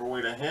the proper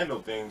way to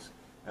handle things.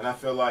 And I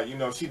feel like, you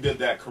know, she did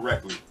that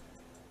correctly.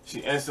 She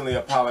instantly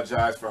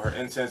apologized for her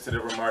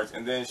insensitive remarks,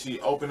 and then she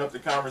opened up the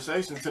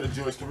conversation to the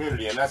Jewish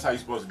community, and that's how you're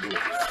supposed to do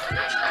it.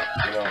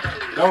 You know,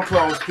 don't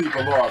close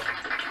people off.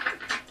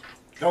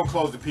 Don't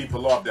close the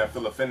people off that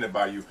feel offended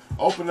by you.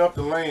 Open up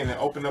the lane and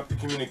open up the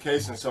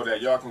communication so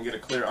that y'all can get a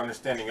clear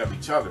understanding of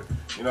each other.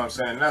 You know what I'm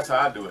saying? And that's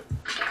how I do it.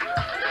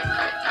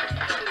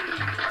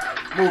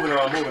 Moving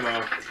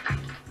on.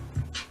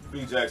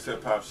 Bjhhs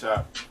Hip Hop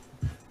Shop.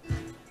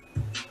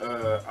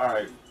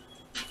 Alright.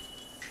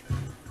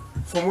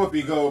 From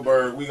Whoopi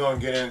Goldberg, we're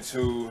going to get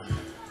into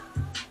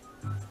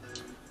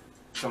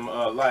some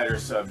lighter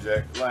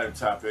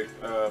topic.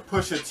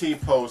 Pusha T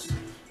post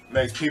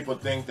makes people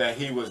think that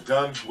he was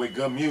done with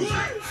good music.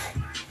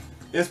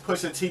 Is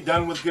Pusha T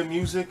done with good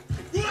music?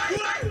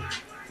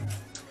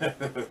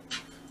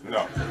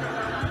 No.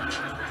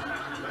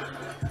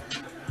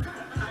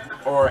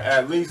 Or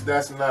at least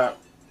that's not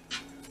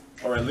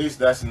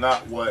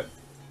what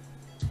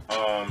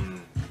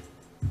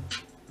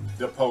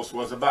the post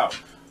was about.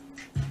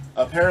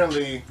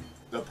 Apparently,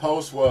 the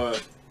post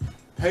was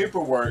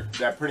paperwork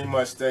that pretty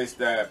much states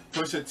that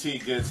Pusha T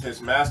gets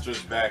his masters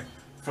back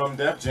from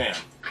Def Jam,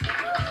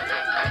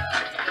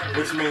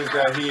 which means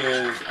that he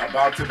is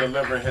about to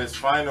deliver his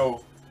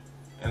final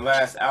and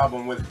last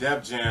album with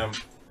Def Jam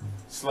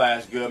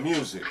 / Good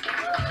Music,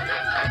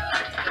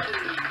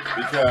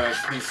 because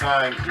he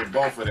signed with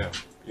both of them,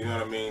 you know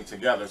what I mean,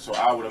 together. So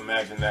I would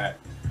imagine that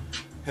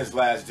his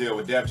last deal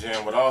with Def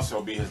Jam would also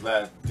be his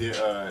last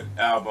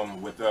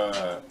album with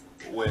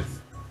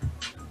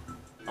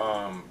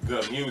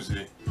Good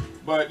Music.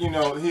 But, you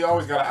know, he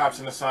always got an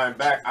option to sign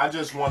back. I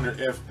just wonder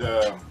if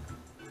the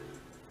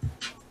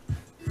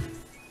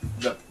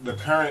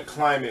current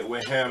climate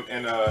with him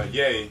and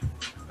Ye,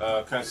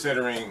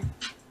 considering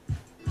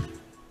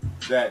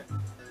that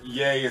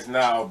Ye is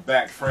now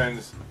back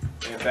friends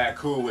and back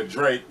cool with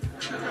Drake,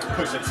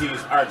 Pusha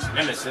T's arch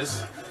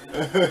nemesis.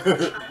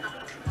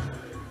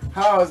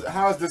 How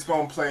is this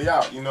gonna play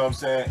out? You know what I'm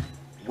saying?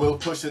 Will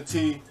Pusha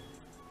T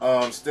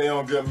stay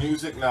on Good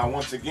Music? Now,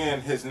 once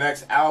again, his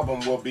next album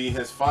will be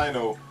his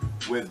final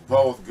with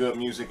both Good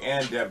Music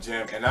and Def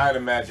Jam, and I'd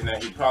imagine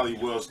that he probably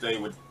will stay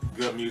with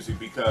Good Music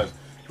because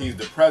he's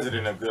the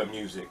president of Good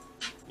Music.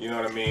 You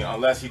know what I mean?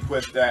 Unless he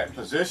quits that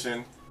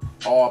position,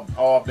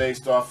 all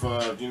based off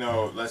of, you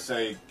know, let's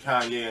say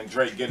Kanye and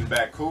Drake getting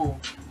back cool.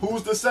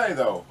 Who's to say,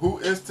 though? Who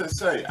is to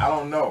say? I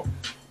don't know.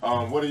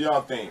 What do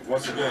y'all think?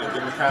 Once again,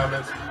 give me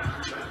comments.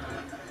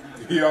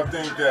 Do y'all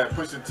think that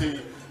Pusha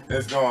T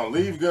is going to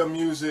leave Good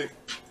Music,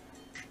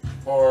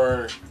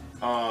 or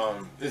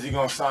is he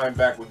going to sign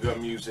back with Good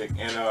Music?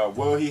 And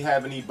will he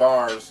have any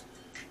bars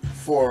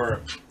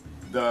for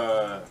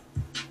the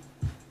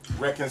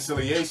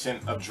reconciliation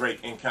of Drake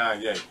and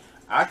Kanye.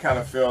 I kind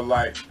of feel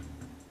like,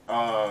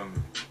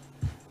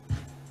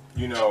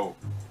 you know,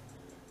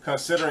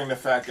 considering the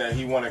fact that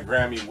he won a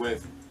Grammy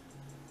with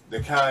the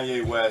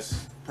Kanye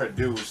West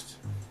produced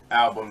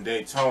album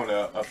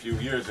Daytona a few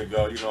years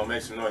ago, you know,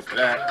 make some noise for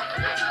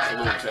that.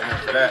 Salute to him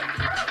for that.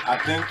 I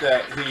think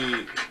that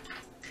he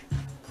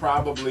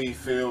probably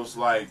feels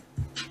like,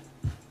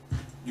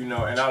 you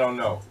know, and I don't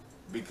know,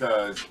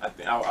 because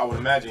I would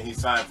imagine he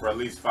signed for at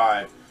least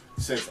 5,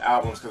 6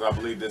 albums, because I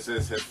believe this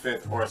is his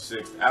 5th or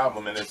 6th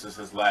album, and this is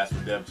his last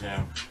with Def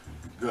Jam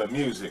Good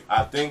Music.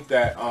 I think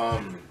that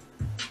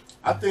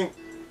I think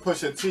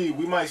Pusha T,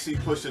 we might see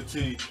Pusha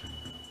T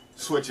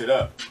switch it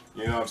up.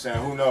 You know what I'm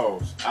saying? Who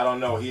knows? I don't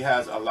know. He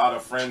has a lot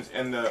of friends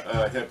in the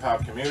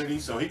hip-hop community,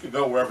 so he could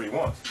go wherever he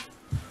wants.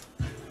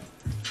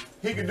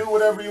 He could do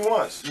whatever he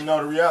wants. You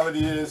know, the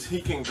reality is he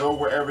can go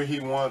wherever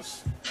he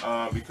wants,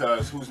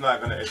 because who's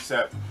not going to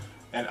accept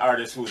an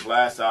artist whose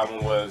last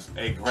album was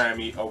a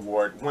Grammy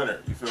Award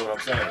winner? You feel what I'm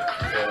saying?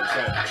 You feel what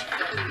I'm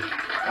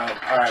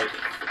saying? All right.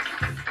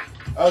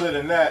 Other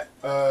than that,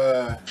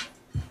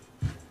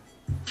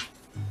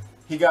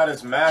 he got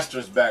his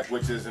masters back,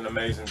 which is an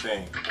amazing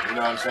thing. You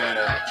know what I'm saying?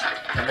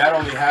 And that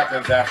only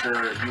happens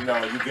after, you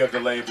know, you give the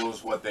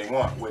labels what they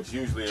want, which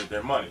usually is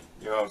their money.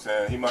 You know what I'm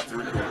saying? He must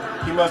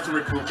have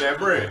recouped that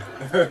bread.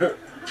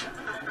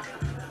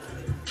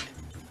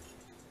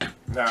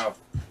 Now,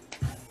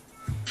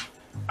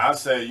 I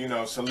say, you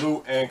know,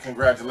 salute and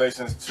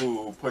congratulations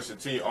to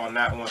Pusha T on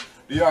that one.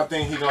 Do y'all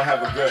think he gonna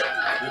have a good?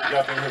 Do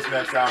y'all think his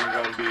next album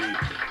gonna be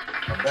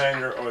a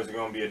banger, or is it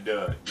gonna be a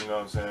dud? You know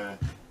what I'm saying?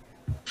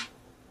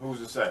 Who's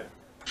to say?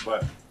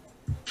 But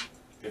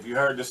if you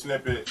heard the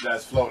snippet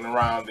that's floating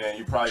around, then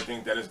you probably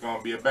think that it's going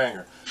to be a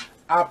banger.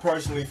 I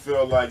personally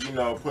feel like, you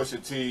know,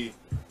 Pusha T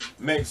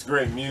makes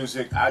great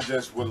music. I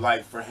just would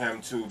like for him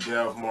to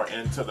delve more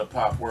into the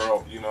pop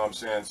world. You know what I'm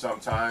saying?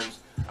 Sometimes.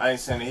 I ain't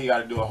saying that he got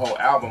to do a whole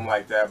album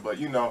like that, but,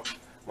 you know,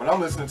 when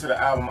I'm listening to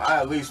the album, I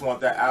at least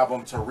want that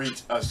album to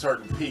reach a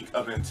certain peak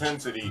of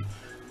intensity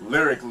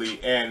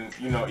lyrically and,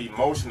 you know,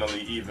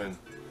 emotionally even,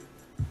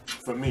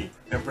 for me.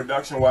 And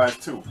production-wise,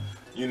 too.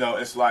 You know,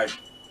 it's like,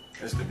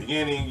 it's the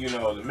beginning, you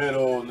know, the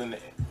middle, and then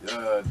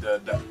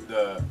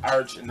the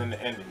arch, and then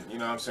the ending. You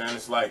know what I'm saying?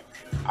 It's like,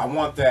 I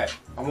want that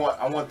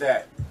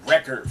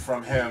record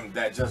from him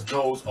that just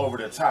goes over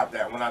the top,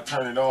 that when I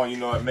turn it on, you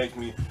know, it makes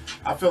me,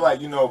 I feel like,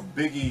 you know,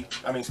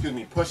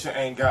 Pusha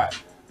ain't got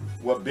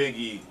what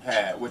Biggie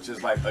had, which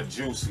is like a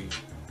Juicy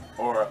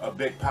or a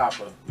Big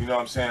Papa. You know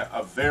what I'm saying?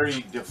 A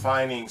very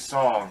defining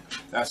song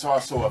that's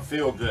also a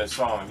feel-good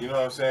song. You know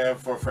what I'm saying?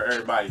 For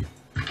everybody.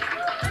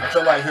 I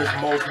feel like his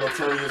most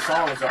notorious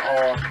songs are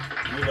all,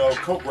 you know,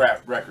 coke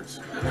rap records.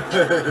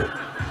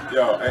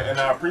 Yo, and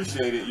I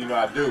appreciate it, you know,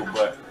 I do,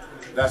 but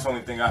that's the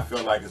only thing I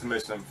feel like is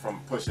missing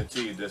from Pusha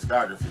T's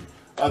discography.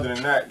 Other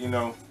than that, you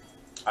know,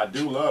 I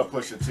do love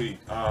Pusha T.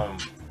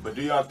 But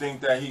do y'all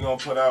think that he gonna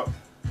put out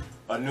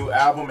a new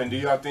album, and do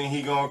y'all think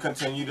he gonna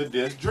continue to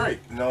diss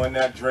Drake, knowing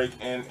that Drake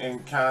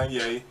and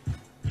Kanye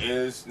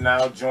is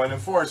now joining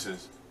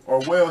forces? Or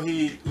will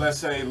he, let's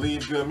say,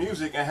 leave Good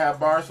Music and have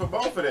bars for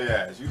both of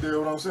their ass? You dig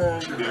what I'm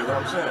saying? You dig what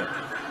I'm saying?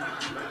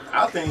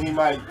 I think he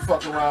might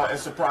fuck around and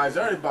surprise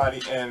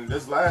everybody, and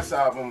this last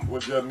album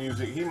with Good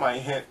Music, he might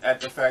hint at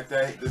the fact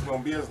that this is going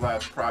to be his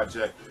last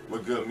project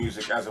with Good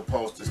Music as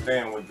opposed to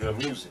staying with Good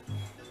Music.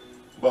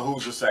 But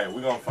who's to say?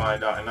 We're going to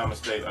find out, and I'm going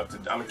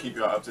to keep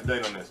y'all up to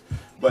date on this.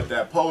 But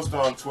that post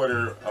on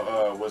Twitter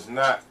was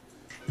not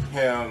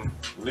him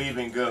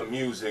leaving Good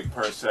Music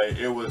per se.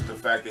 It was the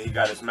fact that he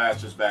got his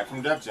masters back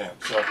from Def Jam.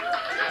 So,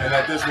 and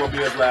that this will be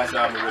his last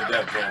album with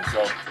Def Jam.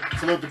 So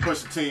salute to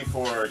Pusha T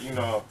for, you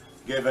know,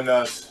 giving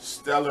us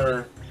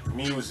stellar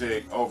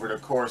music over the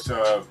course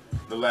of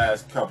the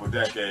last couple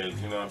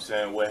decades. You know what I'm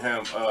saying? With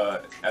him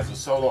as a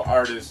solo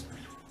artist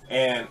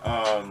and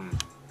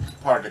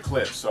part of the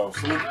Clips. So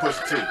salute to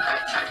Pusha T.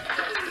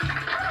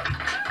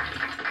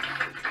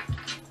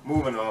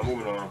 Moving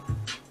on.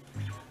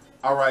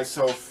 All right,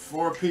 so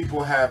 4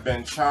 people have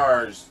been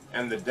charged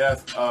in the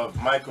death of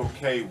Michael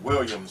K.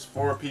 Williams.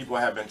 4 people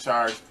have been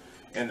charged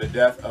in the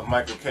death of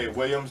Michael K.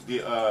 Williams.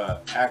 The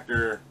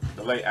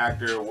late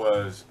actor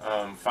was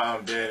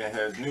found dead in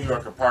his New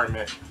York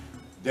apartment,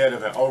 dead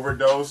of an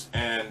overdose,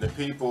 and the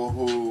people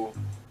who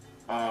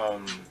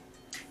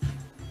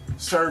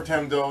served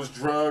him those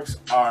drugs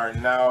are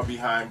now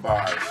behind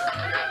bars.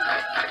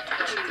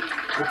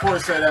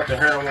 Reports say that the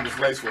heroin was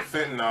laced with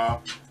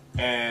fentanyl,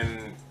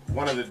 and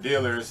one of the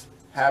dealers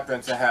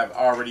happened to have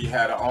already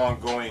had an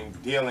ongoing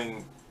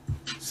dealing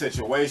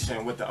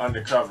situation with the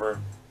undercover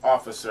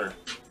officer,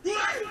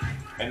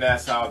 and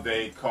that's how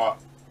they caught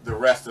the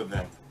rest of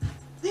them.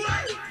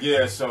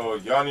 Yeah, so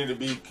y'all need to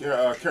be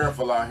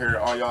careful out here,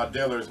 all y'all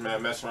dealers,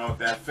 man, messing around with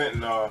that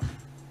fentanyl.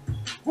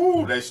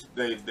 Woo, they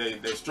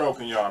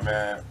stroking y'all,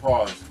 man.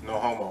 Pause, no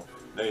homo.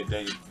 They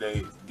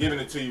giving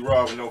it to you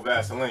raw with no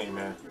Vaseline,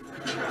 man.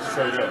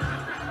 Straight up.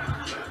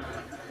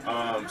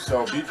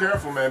 So be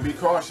careful, man. Be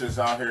cautious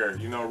out here.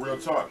 You know, real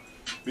talk.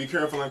 be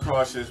careful and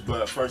cautious.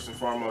 But first and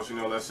foremost, you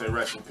know, let's say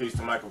rest in peace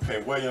to Michael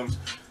K. Williams.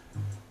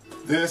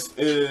 This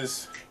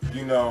is,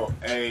 you know,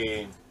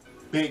 a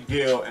big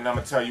deal, and I'm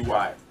gonna tell you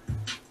why.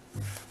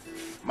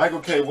 Michael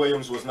K.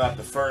 Williams was not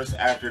the first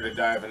actor to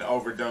die of an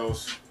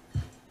overdose.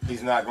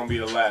 He's not gonna be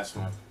the last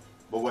one.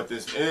 But what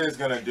this is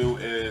gonna do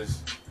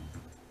is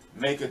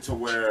make it to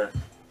where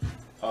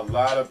a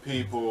lot of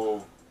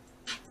people,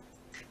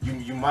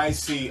 you might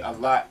see a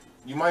lot,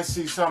 you might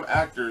see some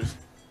actors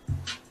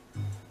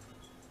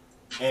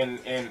and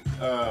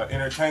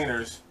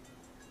entertainers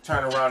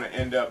turn around and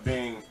end up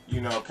being,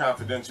 you know,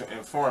 confidential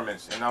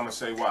informants, and I'm gonna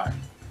say why.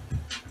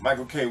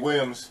 Michael K.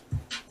 Williams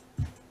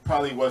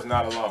probably was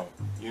not alone,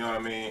 you know what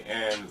I mean?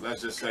 And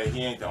let's just say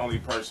he ain't the only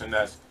person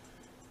that's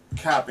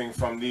copping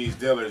from these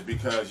dealers,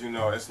 because, you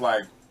know, it's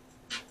like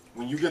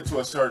when you get to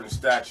a certain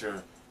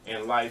stature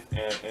in life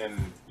and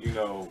you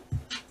know,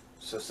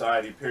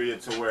 society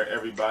period, to where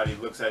everybody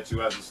looks at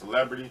you as a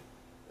celebrity,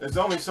 there's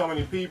only so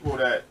many people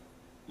that,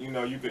 you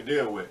know, you could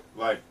deal with.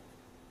 Like,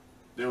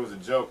 there was a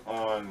joke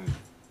on,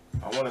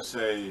 I want to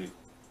say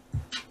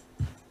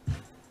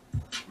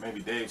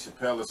maybe Dave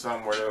Chappelle or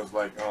something, where it was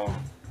like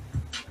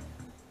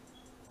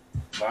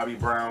Bobby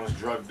Brown's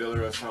drug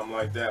dealer or something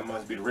like that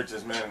must be the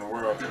richest man in the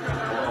world,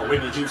 or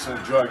Whitney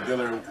Houston's drug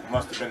dealer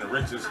must have been the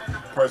richest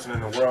person in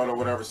the world, or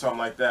whatever, something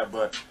like that.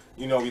 But,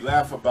 you know, we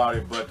laugh about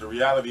it, but the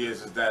reality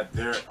is that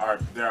there are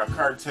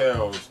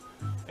cartels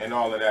and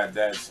all of that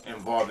that's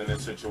involved in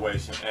this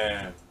situation,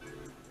 and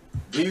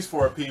these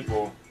four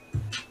people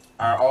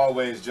are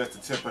always just the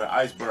tip of the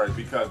iceberg,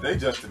 because they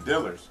just the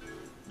dealers.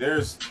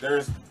 There's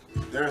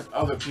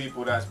other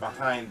people that's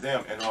behind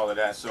them and all of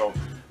that. So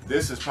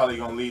this is probably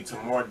going to lead to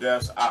more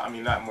deaths. I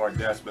mean, not more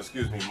deaths, but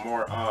excuse me,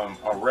 more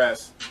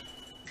arrests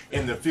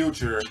in the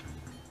future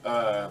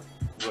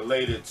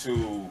related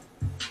to,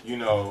 you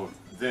know,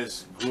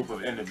 this group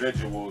of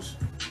individuals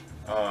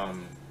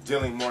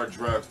dealing more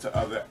drugs to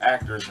other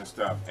actors and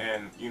stuff.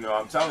 And, you know,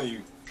 I'm telling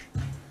you,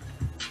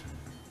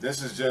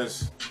 this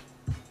is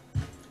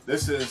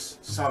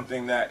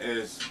something that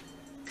is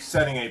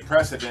setting a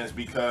precedence,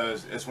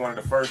 because it's one of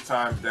the first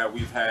times that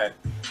we've had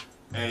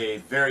a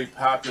very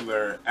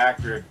popular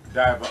actor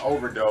die of an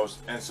overdose,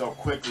 and so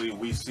quickly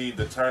we see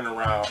the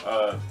turnaround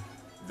of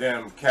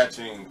them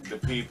catching the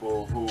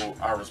people who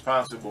are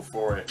responsible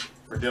for it,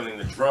 for dealing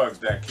the drugs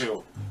that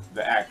killed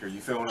the actor.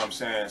 You feel what I'm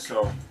saying?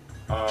 So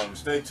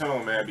stay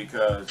tuned, man,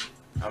 because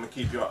I'm gonna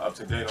keep y'all up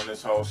to date on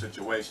this whole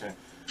situation.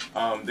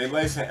 They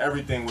lacing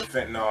everything with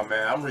fentanyl,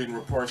 man. I'm reading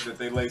reports that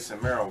they lacing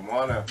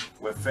marijuana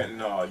with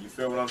fentanyl. You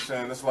feel what I'm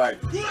saying? It's like,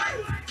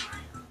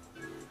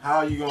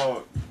 how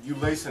you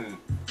lacing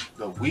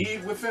the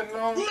weed with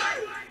fentanyl?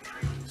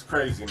 It's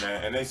crazy,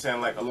 man. And they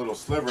saying like a little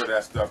sliver of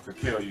that stuff could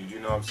kill you. You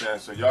know what I'm saying?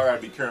 So y'all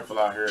gotta be careful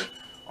out here.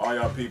 All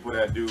y'all people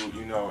that do,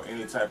 you know,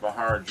 any type of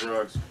hard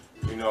drugs,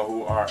 you know,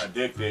 who are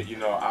addicted, you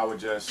know, I would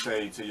just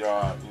say to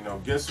y'all, you know,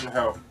 get some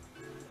help.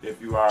 If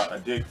you are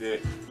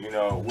addicted, you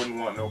know, wouldn't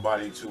want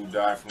nobody to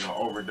die from an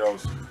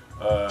overdose,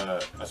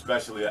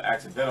 especially an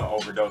accidental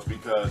overdose,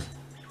 because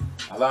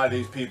a lot of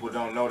these people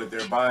don't know that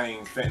they're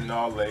buying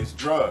fentanyl-laced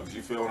drugs.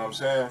 You feel what I'm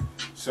saying?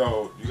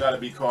 So you got to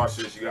be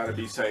cautious. You got to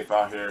be safe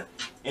out here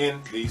in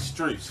these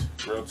streets.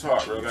 Real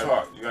talk, real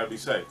talk. You got to be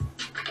safe.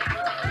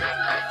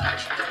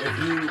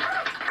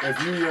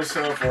 If you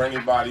yourself or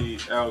anybody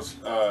else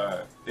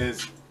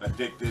is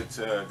addicted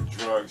to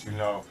drugs, you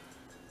know,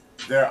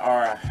 there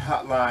are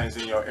hotlines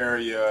in your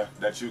area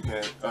that you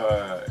can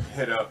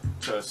hit up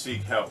to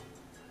seek help.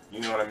 You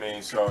know what I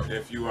mean? So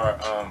if you are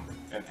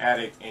an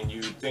addict and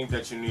you think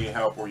that you need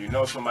help, or you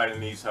know somebody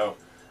needs help,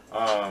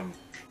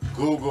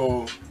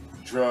 Google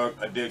drug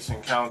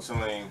addiction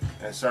counseling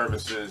and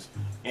services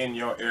in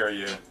your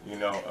area. You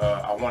know,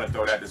 I want to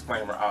throw that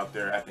disclaimer out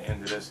there at the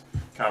end of this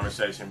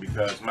conversation,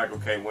 because Michael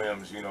K.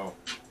 Williams, you know,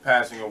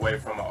 passing away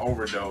from an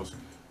overdose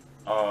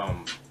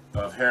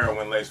of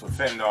heroin laced with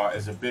fentanyl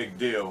is a big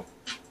deal,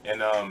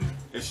 and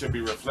it should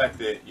be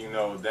reflected, you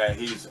know, that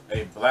he's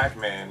a black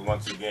man,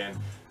 once again,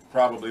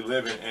 probably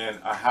living in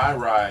a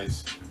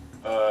high-rise,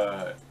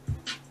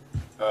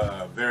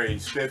 very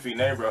spiffy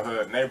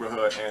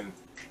neighborhood in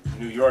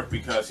New York,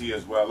 because he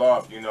is well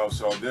off, you know.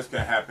 So this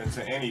can happen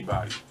to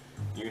anybody,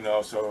 you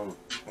know. So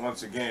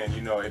once again,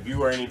 you know, if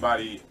you or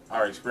anybody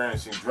are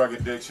experiencing drug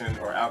addiction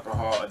or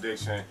alcohol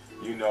addiction,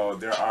 you know,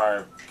 there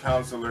are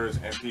counselors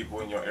and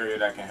people in your area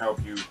that can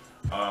help you.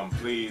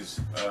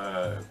 Please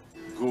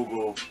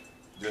Google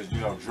just, you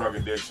know, drug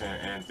addiction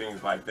and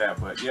things like that.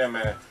 But yeah,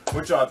 man,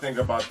 what y'all think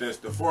about this?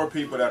 The 4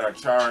 people that are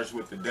charged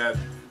with the death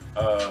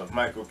of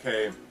Michael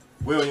K.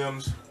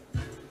 Williams,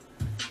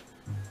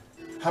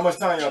 how much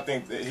time y'all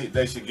think that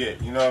they should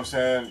get? You know what I'm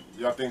saying?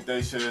 Y'all think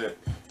they should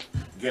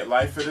get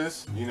life for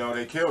this? You know,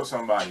 they killed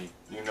somebody,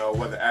 you know,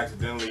 whether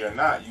accidentally or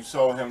not. You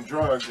sold him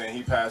drugs and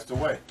he passed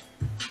away.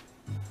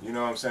 You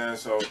know what I'm saying?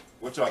 So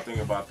what y'all think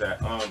about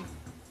that?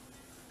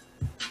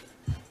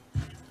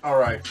 All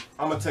right,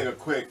 I'm gonna take a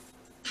quick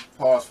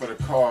pause for the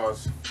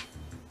cause,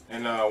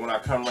 And when I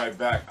come right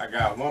back, I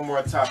got one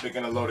more topic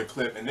in a loaded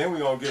clip, and then we're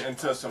going to get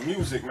into some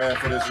music, man,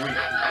 for this week.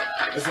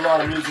 There's a lot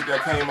of music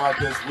that came out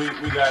this week.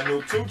 We got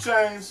new 2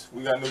 Chainz.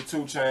 We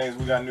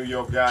got New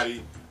York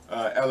Gotti.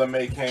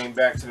 LMA came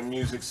back to the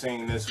music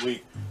scene this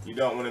week. You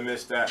don't want to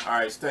miss that. All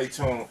right, stay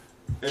tuned.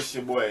 It's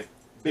your boy,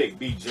 Big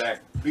Bjhhs.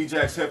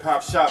 Bjhhs Hip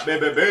Hop Shop,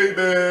 baby,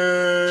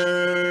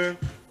 baby.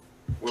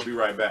 We'll be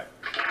right back.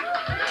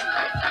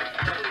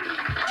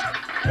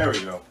 There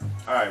we go.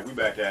 All right, we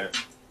back at it.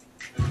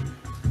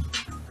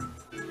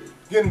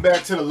 Getting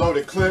back to the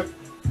loaded clip.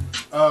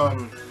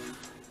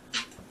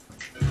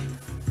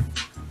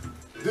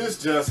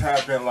 This just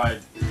happened like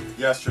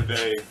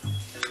yesterday.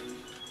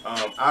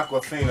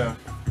 Awkwafina,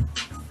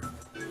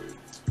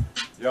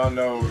 y'all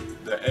know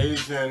the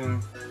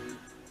Asian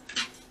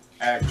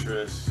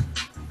actress.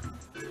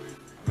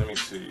 Let me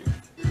see.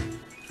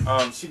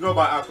 She go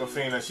by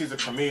Awkwafina. She's a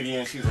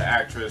comedian. She's an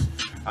actress.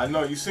 I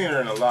know you've seen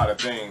her in a lot of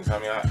things. I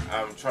mean,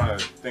 I'm trying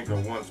to think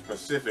of one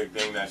specific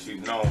thing that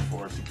she's known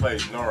for. She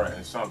plays Nora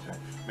in something.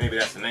 Maybe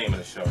that's the name of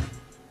the show.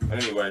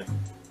 But anyway.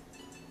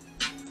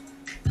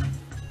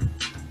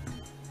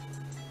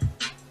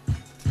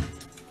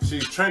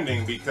 She's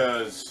trending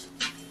because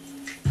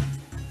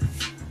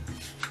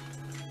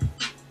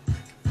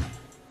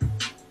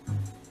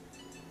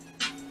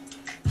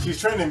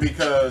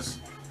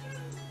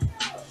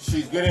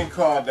she's getting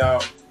called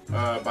out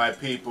by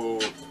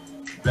people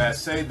that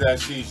say that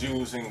she's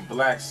using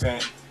black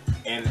scent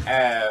and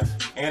Av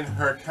in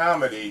her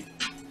comedy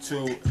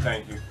to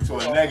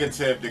a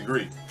negative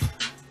degree.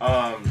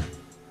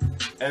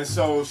 And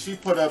so she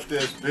put up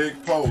this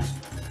big post,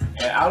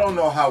 and I don't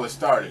know how it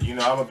started. You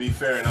know, I'm gonna be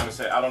fair and I'm gonna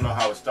say I don't know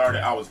how it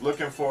started. I was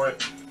looking for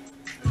it,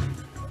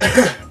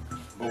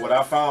 but what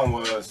I found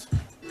was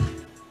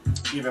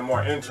even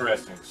more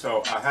interesting.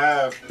 So I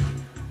have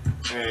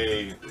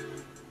a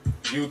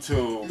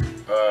YouTube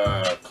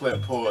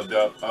clip pulled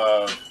up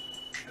of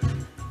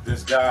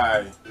this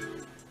guy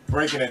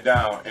breaking it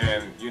down,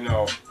 and you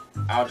know,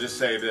 I'll just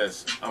say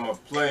this. I'm gonna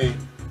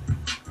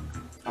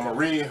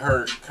read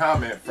her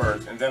comment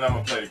first, and then I'm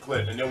gonna play the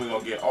clip, and then we're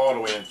gonna get all the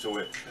way into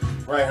it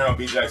right here on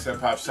Bjhhs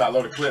Hip Hop Shop.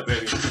 Load the clip,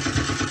 baby,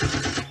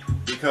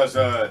 because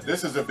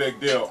this is a big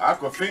deal.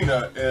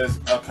 Awkwafina is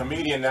a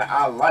comedian that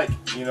I like,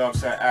 you know what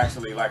I'm saying?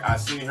 Actually, like, I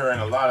see her in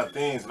a lot of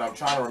things, and I'm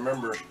trying to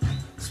remember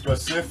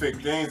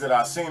specific things that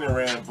I've seen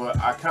her in, but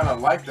I kind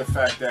of like the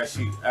fact that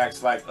she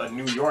acts like a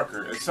New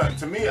Yorker. It's something,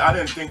 to me, I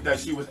didn't think that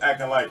she was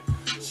acting like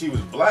she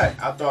was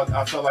black. I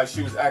felt like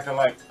she was acting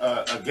like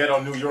a ghetto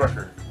New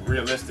Yorker,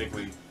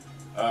 realistically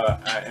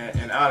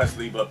and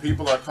honestly. But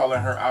people are calling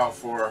her out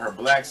for her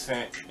black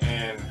scent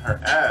and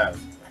her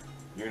Av,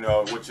 you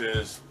know, which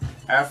is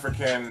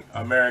African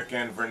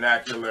American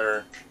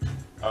vernacular.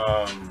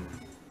 I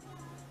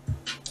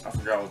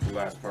forgot what the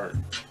last part.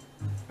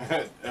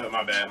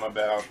 My bad. I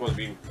was supposed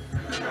to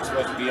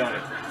be on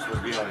it.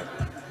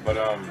 But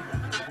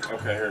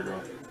okay, here we go.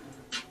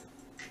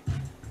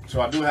 So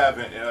I do have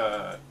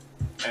an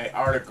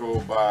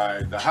article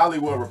by the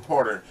Hollywood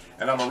Reporter,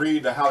 and I'm gonna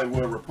read the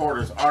Hollywood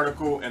Reporter's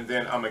article, and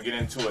then I'm gonna get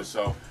into it.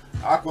 So,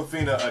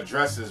 Awkwafina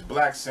addresses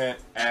black scent,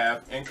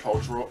 Av, and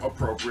cultural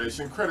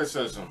appropriation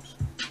criticisms.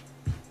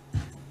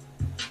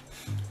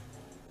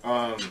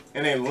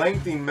 In a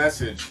lengthy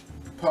message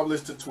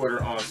published to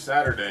Twitter on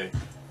Saturday,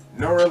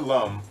 Nora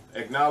Lum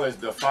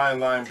acknowledged the fine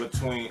line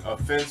between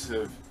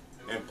offensive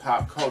and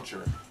pop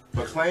culture,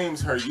 but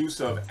claims her use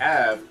of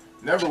Av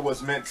never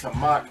was meant to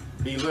mock,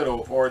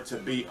 belittle, or to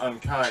be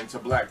unkind to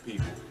black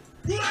people.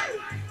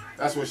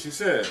 That's what she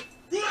said.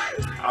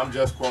 I'm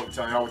just quoting,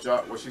 telling y'all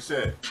what she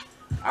said.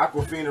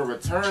 Awkwafina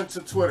returned to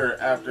Twitter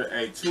after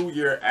a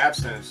 2-year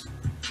absence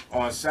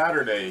on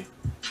Saturday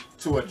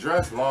to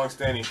address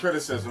long-standing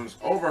criticisms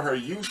over her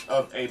use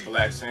of a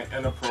black scent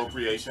and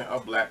appropriation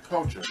of black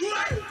culture.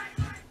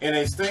 In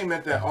a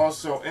statement that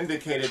also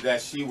indicated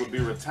that she would be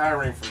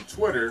retiring from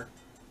Twitter,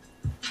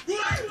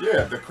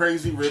 the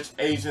Crazy Rich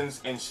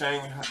Asians in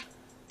Shanghai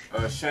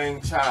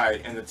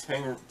and the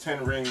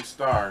Ten Ring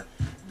Star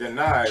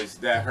denies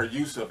that her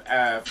use of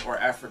Av, or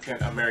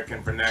African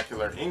American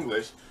Vernacular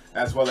English,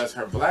 as well as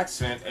her black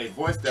scent, a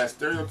voice that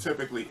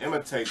stereotypically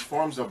imitates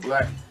forms of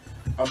black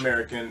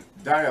American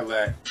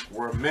dialect,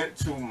 were meant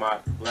to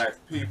mock black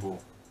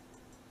people.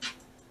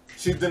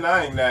 She's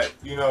denying that,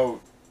 you know,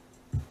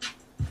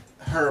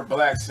 her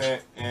black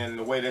scent and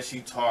the way that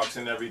she talks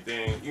and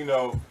everything, you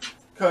know,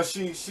 because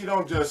she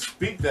don't just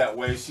speak that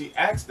way, she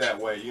acts that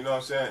way, you know what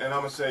I'm saying? And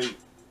I'm going to say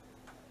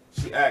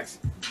she acts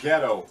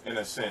ghetto in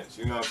a sense,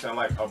 you know what I'm saying?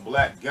 Like a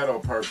black ghetto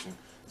person,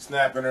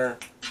 snapping her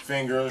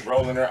fingers,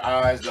 rolling her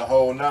eyes, the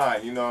whole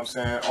nine, you know what I'm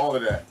saying? All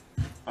of that.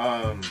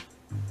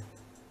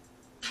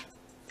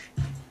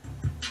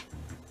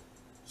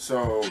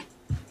 So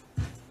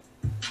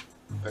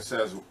it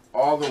says,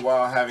 all the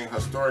while having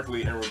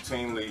historically and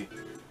routinely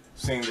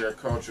seen their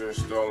culture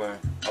stolen.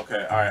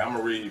 Okay, all right, I'm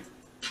gonna read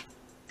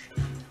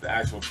the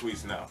actual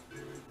tweets now,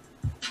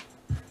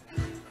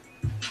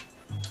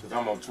 because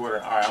I'm on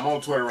Twitter. All right, I'm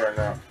on Twitter right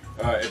now.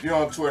 If you're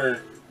on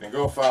Twitter, then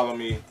go follow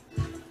me,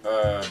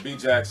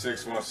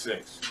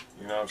 Bjhhs616.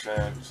 You know what I'm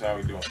saying? That's how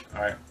we doing.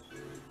 All right.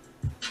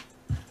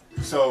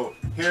 So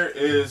here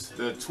is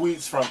the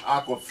tweets from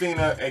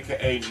Aquafina,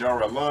 aka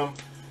Nora Lum,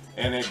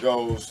 and it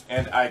goes,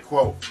 and I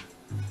quote.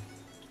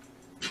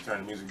 Let me turn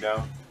the music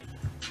down.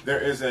 There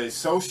is a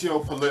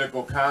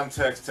socio-political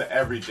context to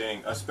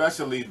everything,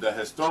 especially the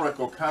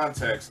historical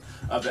context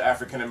of the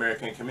African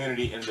American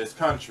community in this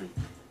country.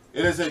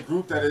 It is a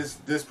group that is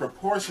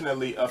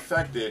disproportionately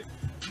affected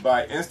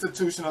by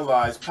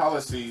institutionalized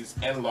policies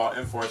and law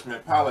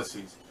enforcement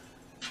policies,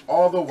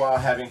 all the while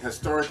having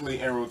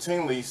historically and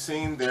routinely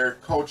seen their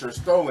culture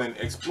stolen,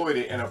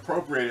 exploited, and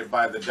appropriated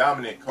by the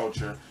dominant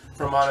culture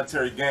for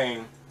monetary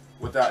gain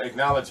without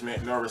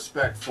acknowledgement nor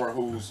respect for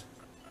where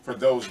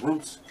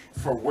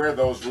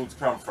those roots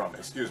come from,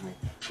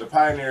 the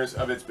pioneers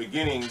of its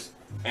beginnings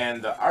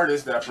and the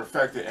artists that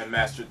perfected and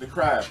mastered the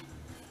craft.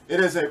 It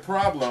is a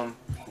problem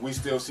we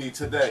still see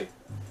today,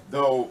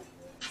 though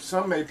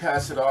some may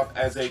pass it off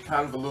as a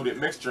convoluted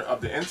mixture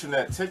of the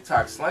internet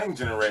TikTok slang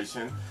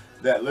generation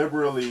that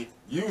liberally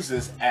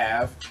uses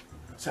AV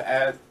to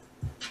add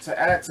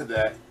to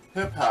that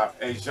hip-hop,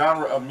 a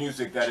genre of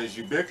music that is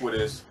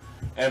ubiquitous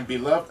and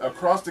beloved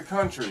across the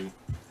country,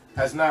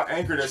 has now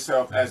anchored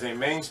itself as a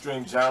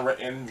mainstream genre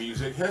in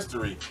music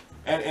history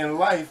and in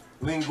life.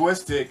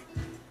 Linguistic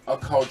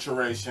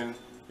acculturation,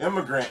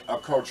 immigrant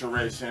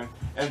acculturation,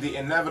 and the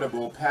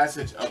inevitable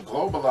passage of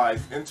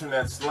globalized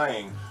internet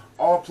slang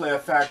all play a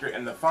factor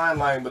in the fine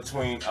line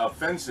between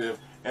offensive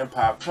and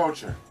pop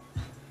culture.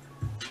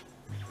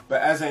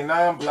 But as a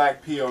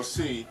non-black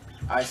POC,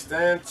 I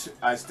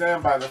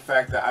stand by the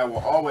fact that I will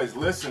always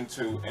listen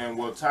to and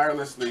will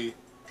tirelessly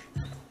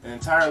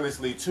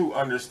to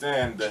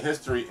understand the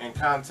history and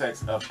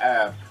context of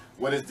AV,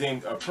 what is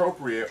deemed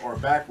appropriate or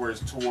backwards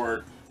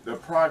toward the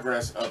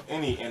progress of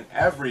any and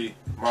every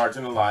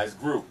marginalized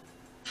group.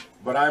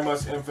 But I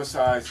must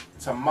emphasize,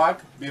 to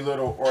mock,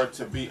 belittle, or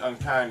to be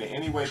unkind in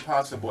any way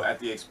possible at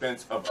the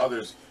expense of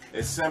others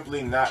is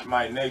simply not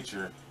my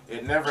nature.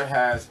 It never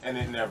has, and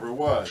it never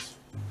was.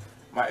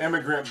 My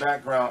immigrant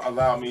background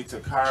allowed me to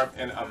carve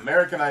an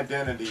American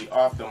identity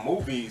off the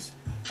movies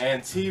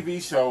and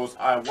TV shows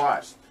I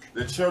watched,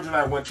 the children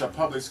I went to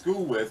public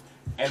school with,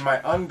 and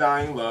my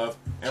undying love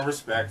and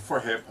respect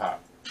for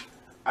hip-hop.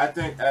 I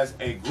think as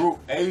a group,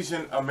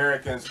 Asian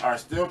Americans are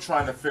still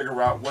trying to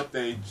figure out what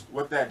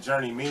that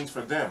journey means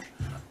for them,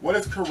 what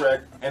is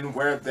correct, and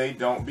where they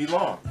don't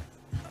belong.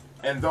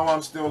 And though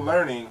I'm still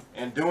learning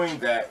and doing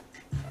that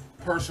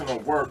personal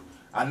work,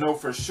 I know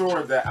for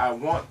sure that I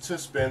want to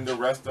spend the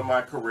rest of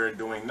my career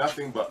doing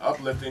nothing but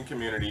uplifting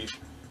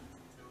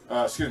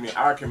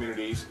our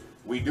communities.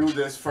 We do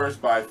this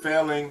first by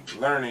failing,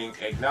 learning,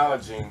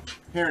 acknowledging,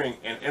 hearing,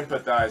 and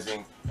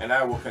empathizing, and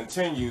I will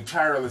continue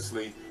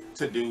tirelessly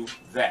to do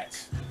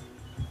that.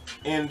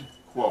 End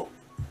quote.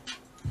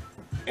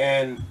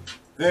 And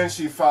then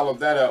she followed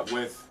that up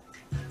with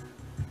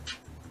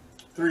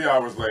 3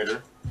 hours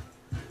later,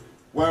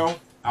 well,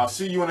 I'll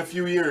see you in a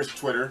few years,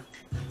 Twitter.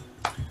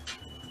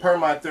 Per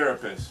my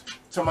therapist.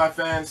 To my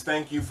fans,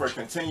 thank you for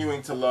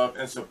continuing to love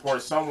and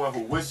support someone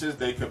who wishes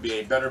they could be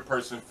a better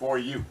person for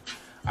you.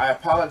 I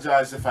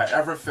apologize if I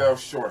ever fell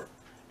short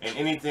in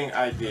anything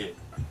I did.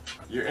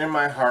 You're in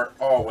my heart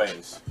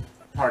always.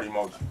 Heart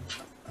emoji.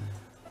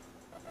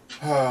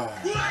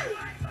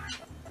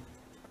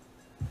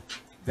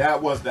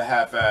 That was the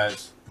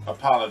half-ass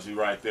apology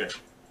right there.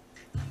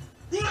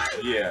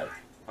 Yeah.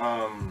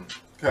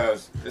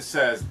 Because it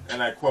says,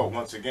 and I quote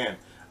once again,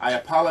 I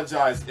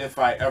apologize if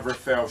I ever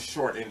fell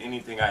short in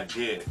anything I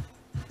did.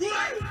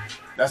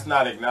 That's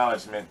not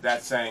acknowledgement.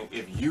 That's saying,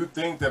 if you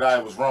think that I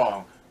was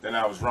wrong, then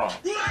I was wrong.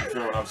 You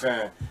feel what I'm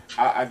saying?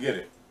 I get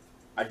it.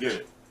 I get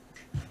it.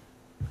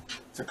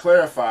 To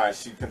clarify,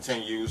 she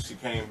continues, she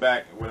came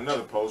back with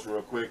another post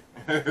real quick.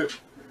 She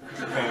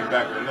came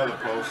back with another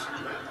post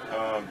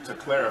to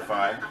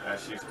clarify,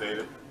 as she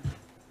stated.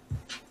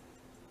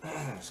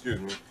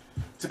 Excuse me.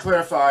 To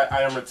clarify,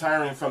 I am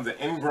retiring from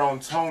the ingrown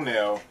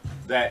toenail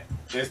that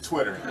is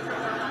Twitter.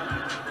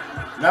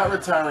 Not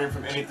retiring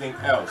from anything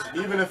else.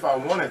 Even if I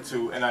wanted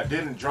to and I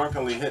didn't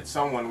drunkenly hit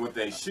someone with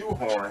a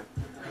shoehorn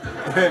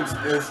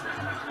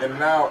and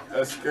now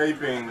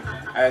escaping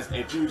as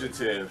a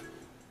fugitive.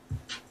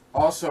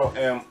 Also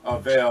am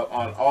avail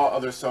on all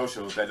other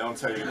socials that don't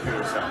tell you to kill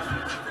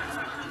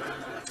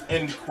yourself.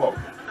 End quote.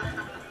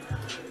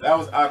 That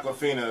was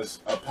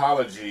Aquafina's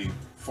apology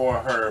for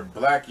her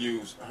black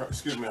use,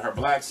 her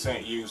black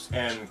scent use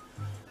and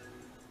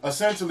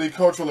essentially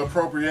cultural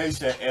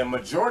appropriation and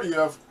majority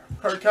of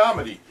her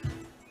comedy.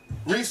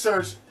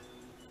 Research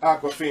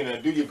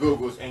Aquafina, do your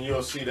Googles, and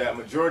you'll see that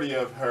majority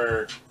of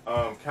her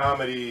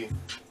comedy,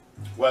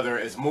 whether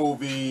it's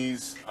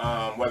movies,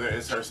 whether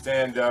it's her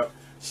stand-up,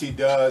 she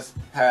does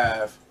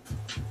have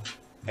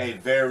a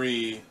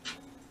very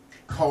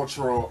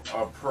cultural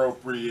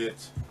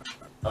appropriate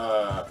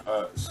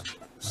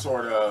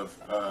sort of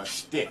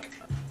shtick.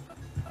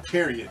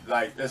 Period.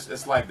 Like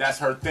it's like that's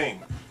her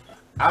thing.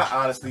 I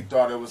honestly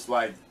thought it was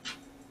like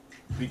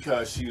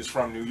because she was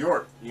from New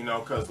York, you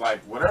know, because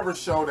like whatever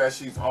show that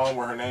she's on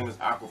where her name is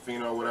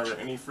Aquafina or whatever,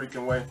 any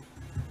freaking way,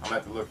 I'm gonna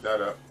have to look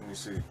that up. Let me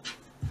see.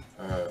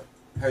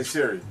 Hey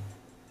Siri,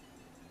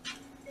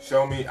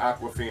 show me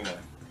Aquafina.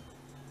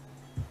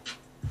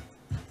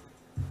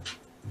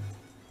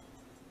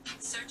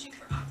 Searching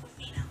for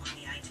Aquafina on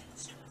the iTunes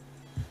store.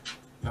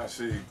 Now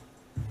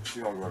she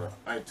don't go to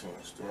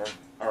iTunes store.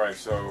 All right,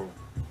 so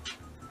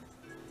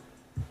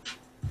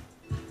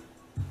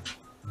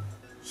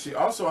she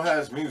also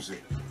has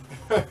music.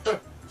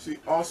 She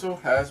also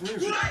has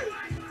music.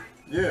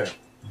 Yeah.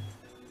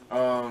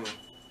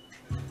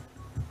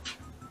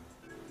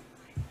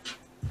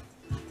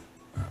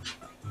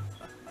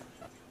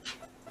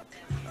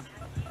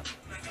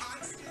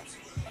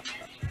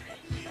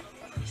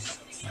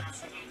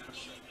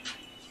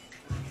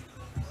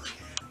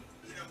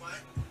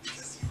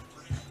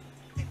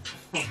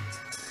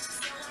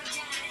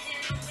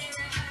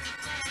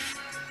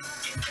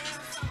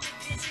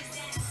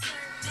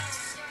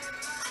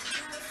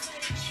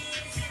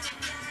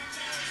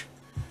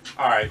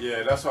 All right,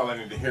 yeah, that's all I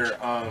need to hear.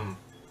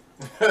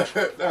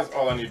 That's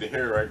all I need to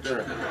hear right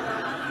there.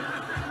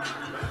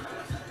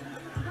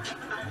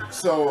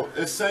 So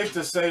it's safe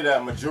to say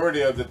that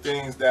majority of the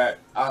things that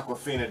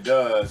Aquafina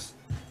does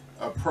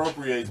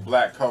appropriates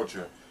black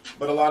culture,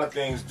 but a lot of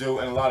things do,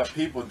 and a lot of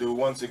people do.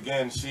 Once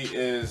again, she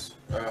is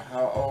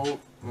how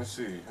old? Let's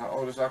see, how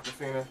old is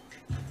Aquafina?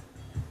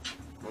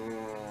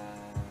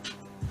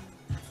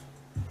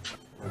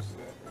 What's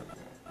that?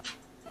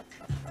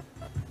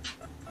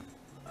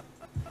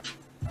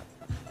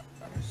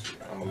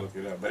 I'm gonna look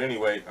it up. But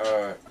anyway,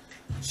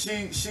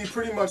 she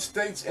pretty much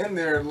states in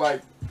there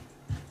like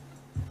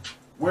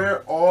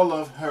where all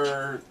of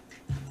her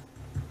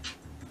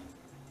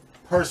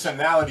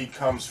personality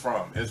comes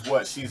from is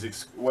what she's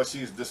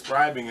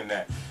describing in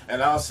that.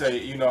 And I'll say,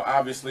 you know,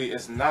 obviously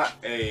it's not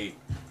a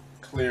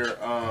clear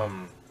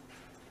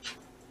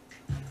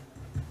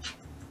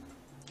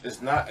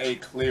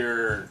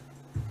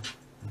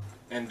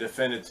and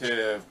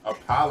definitive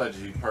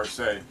apology per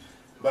se,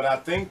 but I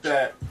think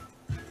that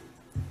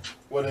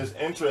what is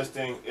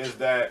interesting is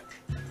that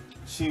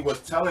she was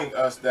telling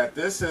us that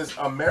this is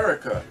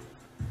America.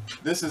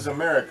 This is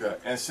America.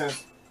 And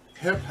since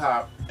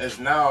hip-hop is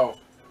now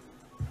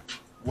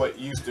what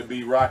used to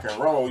be rock and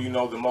roll, you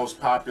know, the most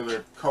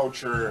popular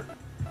culture,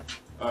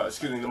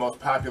 the most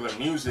popular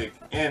music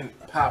in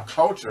pop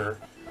culture,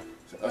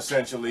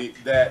 essentially,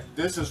 that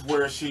this is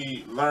where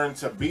she learned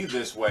to be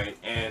this way.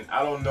 And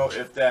I don't know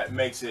if that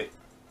makes it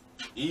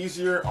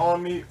easier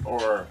on me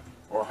or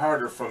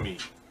harder for me.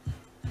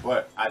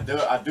 But I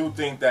do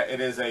think that it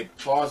is a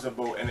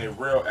plausible and a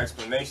real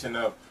explanation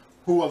of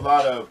who a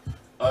lot of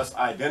us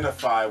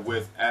identify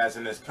with as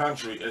in this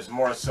country is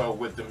more so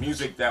with the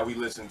music that we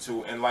listen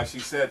to, and like she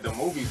said, the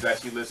movies that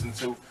she listened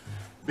to,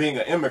 being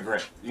an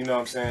immigrant. You know what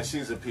I'm saying?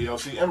 She's a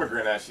POC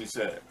immigrant, as she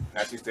said,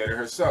 as she stated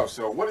herself.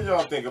 So what do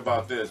y'all think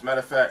about this? Matter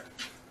of fact,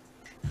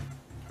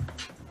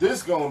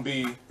 this gonna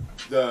be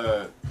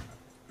the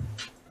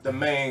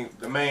main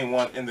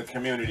one in the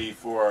community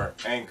for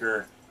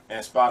Anchor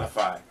and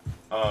Spotify.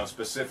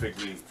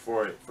 Specifically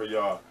for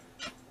y'all.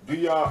 Do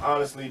y'all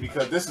honestly,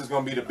 because this is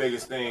going to be the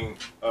biggest thing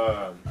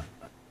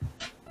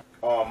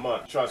all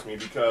month, trust me,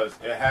 because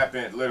it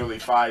happened literally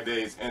 5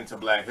 days into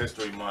Black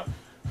History Month.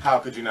 How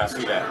could you not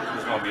see that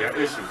it's going to be an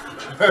issue?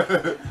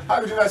 How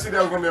could you not see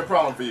that was going to be a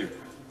problem for you?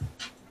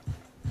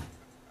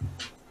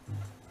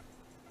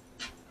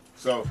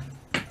 So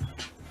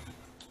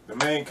the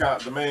main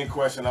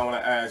question I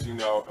want to ask, you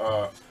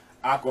know,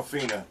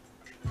 Aquafina,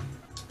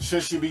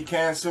 should she be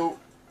canceled?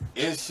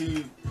 Is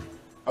she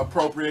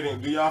appropriating?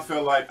 Do y'all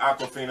feel like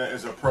Aquafina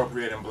is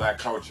appropriating black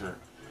culture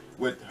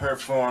with her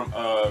form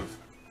of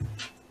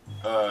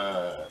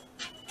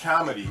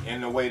comedy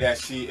in the way that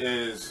she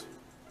is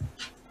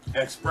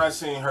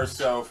expressing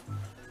herself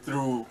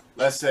through,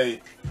 let's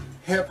say,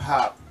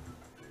 hip-hop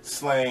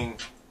slang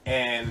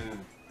and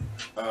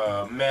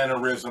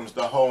mannerisms,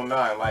 the whole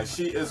nine? Like,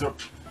 she is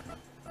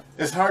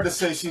it's hard to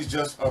say she's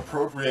just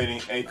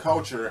appropriating a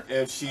culture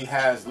if she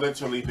has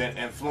literally been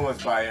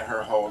influenced by it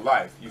her whole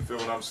life. You feel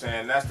what I'm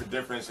saying? That's the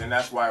difference, and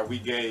that's why we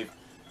gave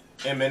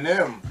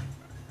Eminem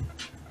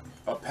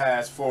a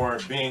pass for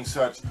being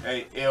such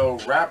a ill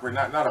rapper.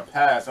 Not a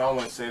pass, I don't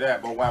want to say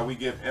that, but why we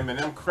give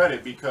Eminem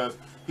credit, because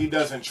he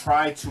doesn't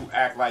try to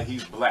act like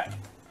he's black.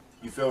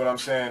 You feel what I'm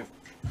saying?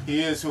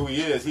 He is who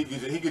he is. He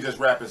could just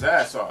rap his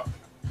ass off.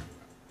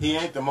 He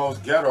ain't the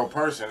most ghetto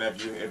person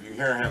if you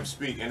hear him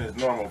speak in his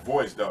normal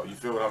voice, though. You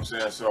feel what I'm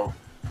saying? So,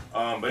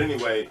 but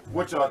anyway,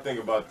 what y'all think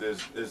about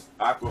this? Is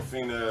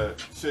Aquafina,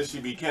 should she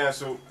be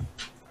canceled?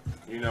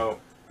 You know,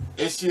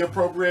 is she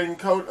appropriating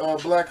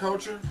black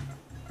culture?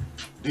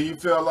 Do you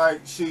feel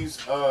like she's,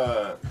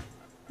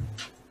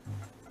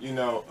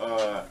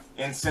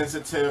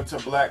 insensitive to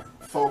black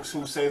folks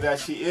who say that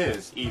she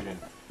is, even?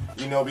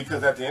 You know,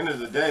 because at the end of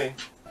the day,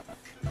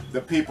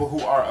 the people who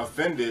are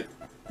offended,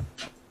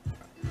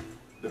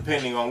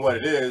 depending on what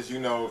it is, you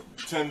know,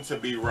 tend to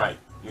be right,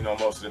 you know,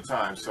 most of the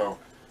time. So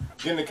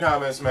get in the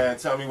comments, man.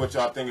 Tell me what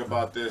y'all think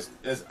about this.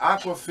 Is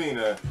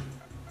Aquafina,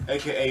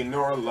 aka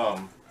Nora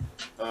Lum,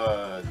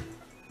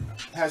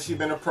 has she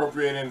been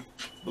appropriating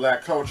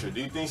black culture?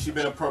 Do you think she's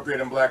been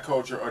appropriating black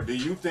culture, or do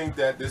you think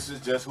that this is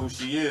just who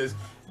she is,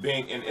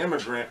 being an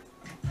immigrant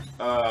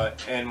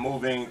and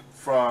moving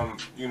from,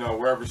 you know,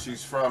 wherever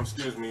she's from,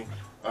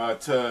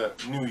 to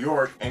New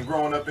York and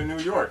growing up in New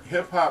York?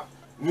 Hip-hop,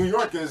 New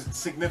York is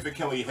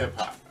significantly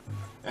hip-hop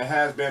and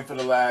has been for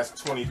the last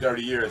 20,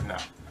 30 years now.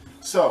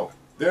 So,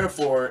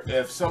 therefore,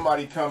 if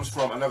somebody comes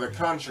from another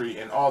country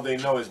and all they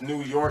know is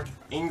New York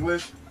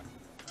English,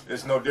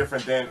 it's no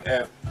different than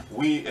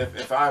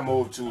if I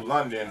moved to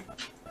London,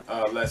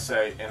 let's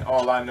say, and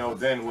all I know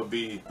then would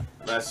be,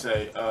 let's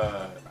say,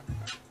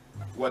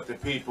 what the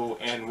people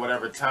in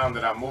whatever town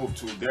that I moved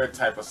to, their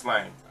type of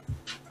slang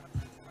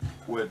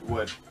would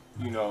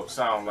you know,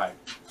 sound like.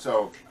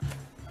 So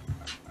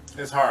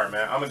it's hard,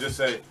 man. I'm gonna just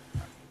say,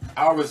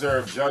 I'll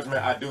reserve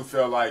judgment. I do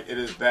feel like it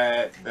is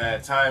bad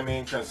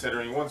timing,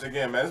 considering, once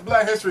again, man, it's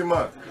Black History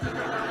Month. You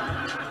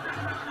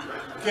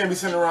can't be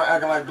sitting around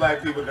acting like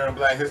black people during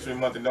Black History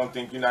Month and don't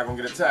think you're not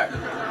gonna get attacked.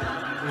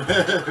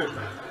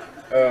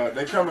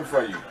 They coming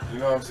for you, you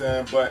know what I'm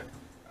saying? But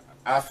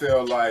I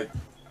feel like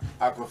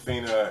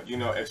Awkwafina, you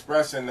know,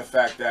 expressing the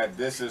fact that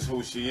this is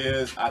who she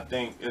is, I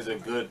think is a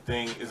good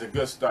thing, is a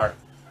good start.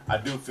 I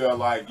do feel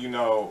like, you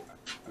know,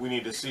 we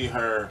need to see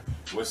her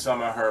with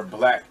some of her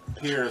black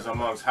peers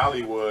amongst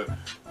Hollywood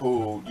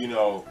who, you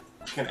know,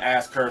 can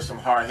ask her some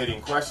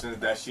hard-hitting questions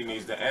that she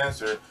needs to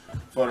answer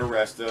for the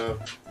rest of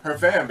her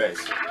fan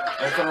base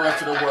and for the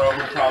rest of the world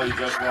who probably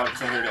just want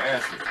to hear the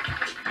answers.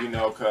 You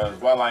know, because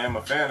while I am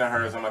a fan of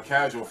hers, I'm a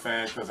casual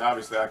fan, because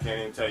obviously I can't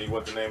even tell you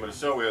what the name of the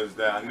show is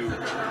that I knew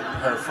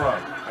her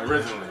from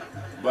originally.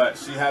 But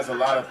she has a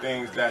lot of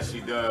things that she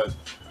does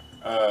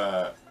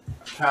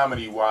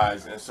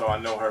comedy-wise, and so I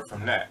know her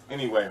from that.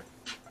 Anyway,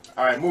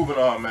 all right, moving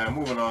on, man.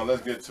 Moving on.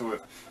 Let's get to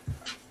it.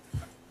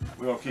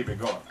 We're going to keep it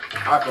going.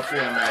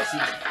 Awkwafina, man,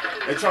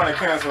 they're trying to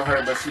cancel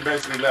her, but she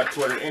basically left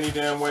Twitter any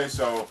damn way,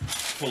 so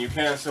can you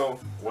cancel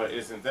what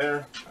isn't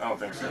there? I don't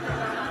think so.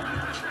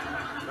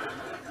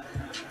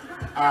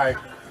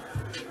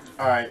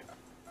 Alright,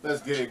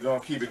 let's get it going,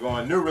 keep it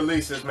going. New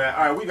releases, man.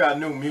 Alright, we got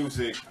new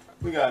music.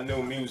 We got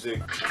new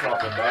music to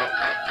talk about.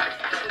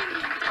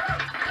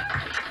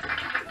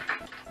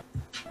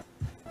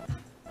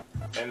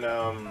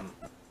 And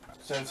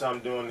since I'm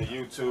doing the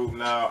YouTube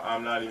now,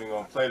 I'm not even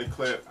gonna play the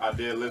clip. I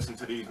did listen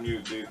to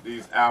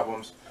these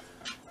albums.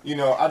 You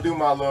know, I do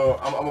my little,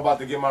 I'm about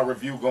to get my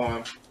review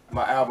going,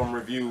 my album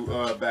review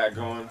back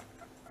going.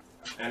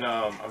 And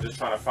I'm just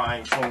trying to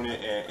fine tune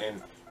it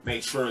and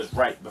make sure it's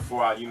right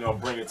before I, you know,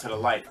 bring it to the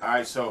light.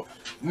 Alright, so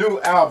new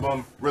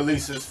album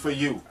releases for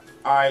you.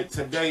 Alright,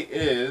 today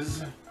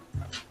is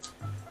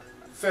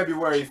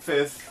February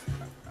 5th,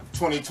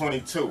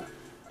 2022.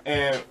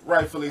 And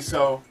rightfully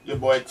so, your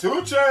boy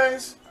 2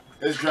 Chainz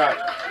has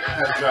dropped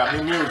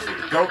new music.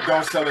 Dope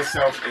Don't Sell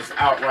Itself is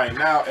out right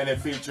now, and it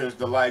features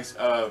the likes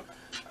of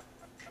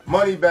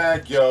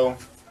Moneybagg Yo,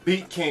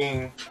 Beat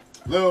King,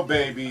 Lil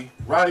Baby,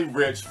 Roddy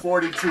Ricch,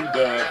 42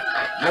 Dugg,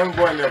 Young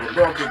Boy Never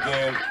Broke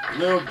Again,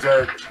 Lil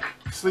Durk,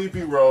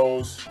 Sleepy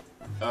Rose,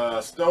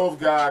 Stove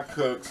God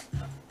Cooks,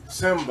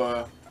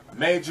 Simba,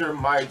 Major,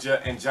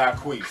 Myja, and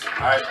Jacquees.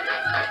 Alright?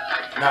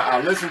 Now,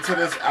 I listened to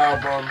this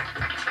album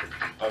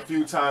a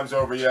few times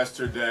over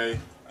yesterday,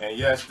 and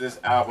yes, this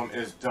album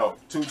is dope.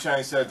 2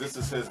 Chainz says this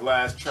is his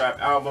last trap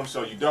album,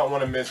 so you don't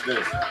want to miss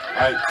this.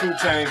 Alright, 2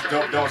 Chainz,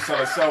 Dope Don't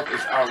Sell Itself is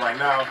out right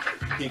now.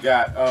 He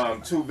got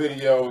 2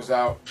 videos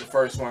out. The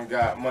first one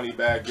got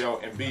Moneybagg Yo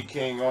and B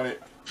King on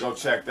it. Go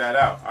check that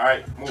out.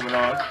 Alright, moving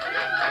on.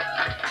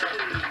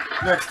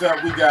 Next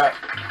up, we got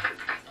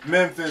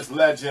Memphis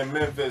legend,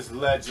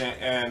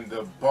 and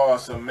the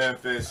boss of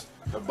Memphis,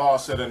 the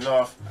boss of the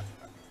North,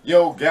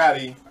 Yo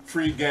Gotti,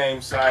 Free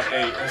Game, Side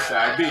A and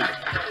Side B.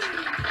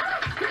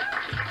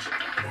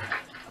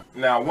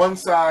 Now, one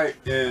side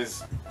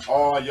is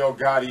all Yo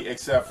Gotti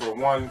except for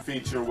one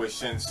feature with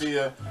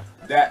Shenseea.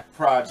 That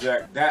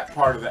project, that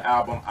part of the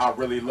album, I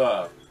really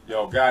love.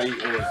 Yo Gotti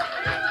is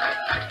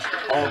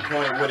on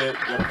point with it.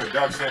 The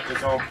production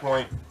is on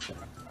point.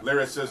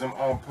 Lyricism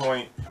on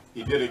point.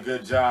 He did a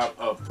good job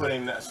of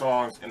putting the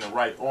songs in the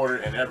right order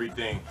and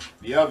everything.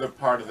 The other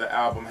part of the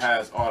album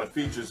has all the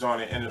features on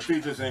it, and the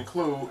features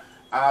include,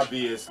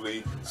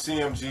 obviously,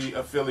 CMG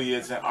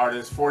affiliates and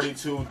artists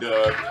 42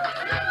 Dugg,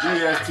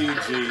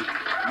 ESTG,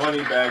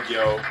 Moneybagg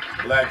Yo,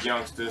 Black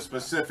Youngster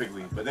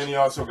specifically. But then he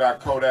also got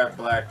Kodak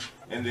Black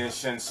and then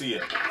Shenseea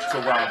to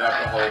round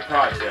out the whole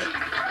project.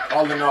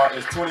 All in all,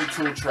 it's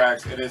 22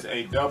 tracks. It is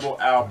a double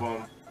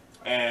album.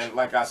 And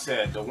like I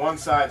said, the one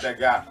side that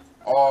got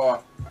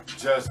all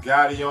just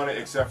Gotti on it,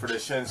 except for the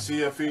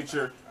Shenseea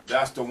feature,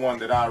 that's the one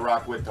that I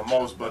rock with the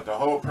most, but the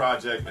whole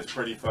project is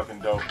pretty fucking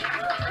dope.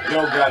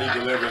 Yo Gotti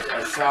delivers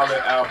a solid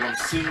album.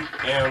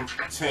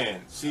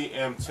 CM10,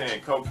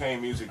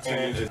 Cocaine Music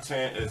 10 is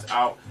 10 is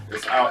out.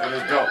 It's out. It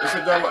is dope. It's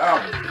a double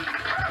album.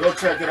 Go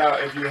check it out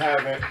if you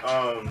haven't.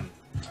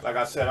 Like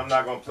I said, I'm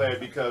not gonna play it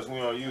because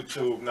we're on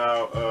YouTube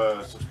now.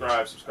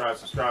 Subscribe.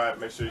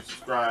 Make sure you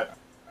subscribe.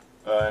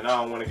 and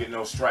I don't want to get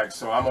no strikes.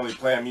 So I'm only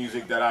playing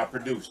music that I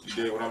produced. You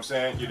dig what I'm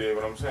saying? You dig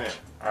what I'm saying?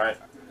 All right.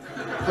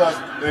 Plus,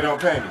 they don't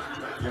pay me.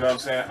 You know what I'm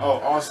saying? Oh,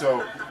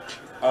 also,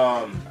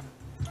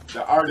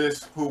 the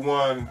artist who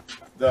won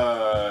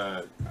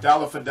the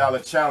Dollar for Dollar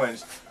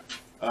Challenge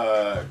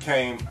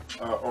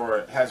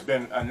or has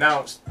been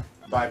announced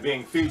by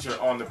being featured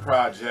on the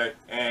project,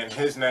 and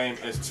his name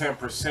is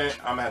 10%.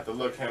 I'm gonna have to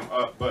look him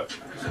up, but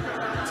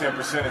 10%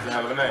 is a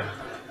hell of a name.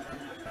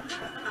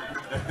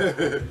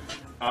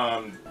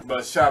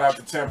 But shout out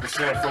to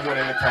 10% for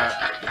winning the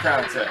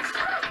contest.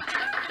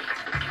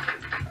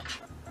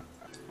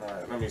 All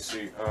right, let me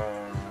see.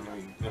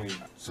 Let me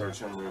search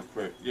him real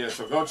quick. Yeah,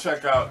 so go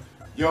check out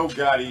Yo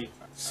Gotti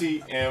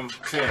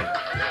CM10.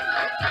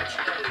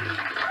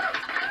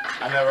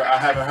 I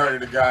haven't heard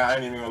of the guy. I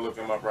ain't even gonna look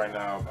him up right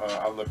now.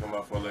 I'll look him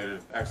up for later.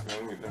 Actually,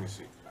 let me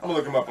see. I'm gonna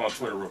look him up on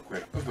Twitter real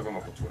quick. Let's look him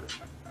up on Twitter.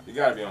 You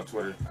gotta be on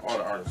Twitter. All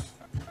the artists.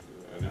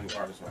 The new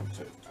artists on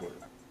Twitter.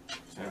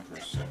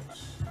 10%.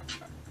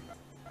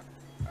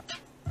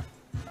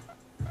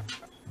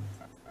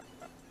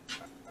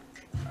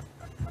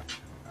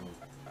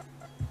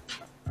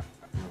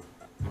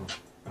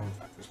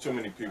 There's too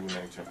many people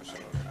named 10% on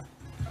there.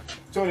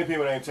 Too many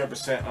people named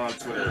 10% on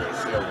Twitter,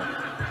 so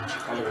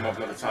I'll look them up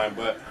another time.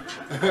 But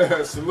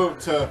salute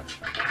to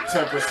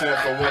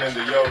 10% for winning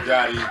the Yo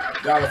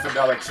Gotti Dollar for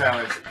Dollar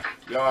Challenge.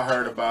 Y'all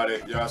heard about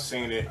it, y'all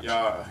seen it,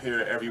 y'all hear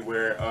it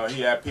everywhere.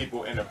 He had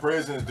people in the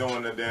prisons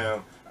doing the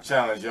damn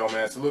challenge, yo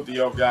man. Salute to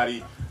Yo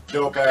Gotti.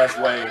 Dope ass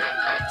way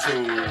to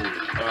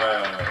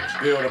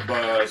build a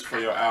buzz for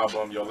your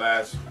album, your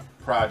last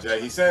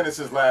project. He's saying this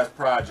is his last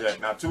project.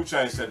 Now 2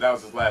 Chainz said that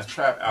was his last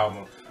trap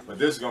album, but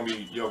this is gonna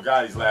be Yo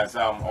Gotti's last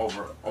album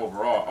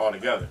overall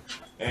altogether,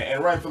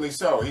 and rightfully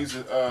so. He's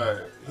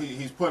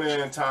put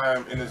in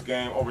time in this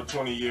game over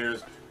 20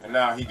 years, and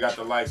now he got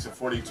the likes of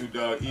 42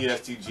 Doug,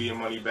 ESTG,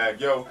 and Moneybagg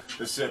Yo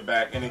to sit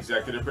back and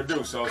executive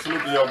produce. So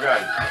salute to Yo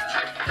Gotti.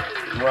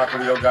 I'm rocking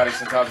with Yo Gotti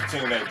since I was a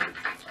teenager.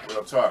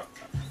 Real talk.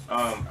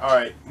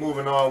 Alright,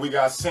 moving on. We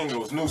got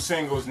singles, new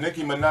singles.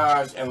 Nicki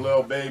Minaj and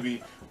Lil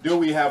Baby, Do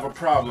We Have a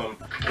Problem,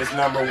 is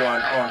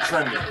 #1 on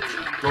trending.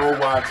 Go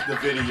watch the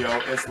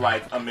video. It's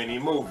like a mini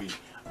movie.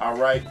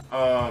 Alright,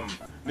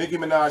 Nicki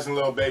Minaj and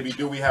Lil Baby,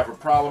 Do We Have a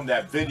Problem?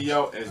 That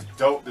video is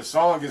dope. The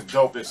song is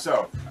dope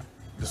itself.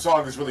 The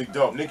song is really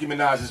dope. Nicki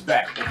Minaj is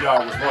back, if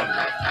y'all was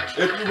wondering.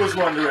 If you was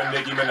wondering,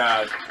 Nicki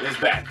Minaj is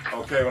back.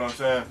 Okay, what I'm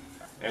saying?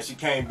 And she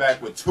came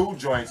back with 2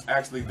 joints.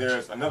 Actually,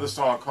 there's another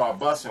song called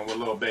Bussin' with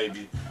Lil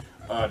Baby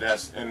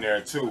that's in there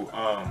too.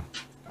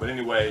 But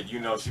anyway, you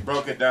know, she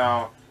broke it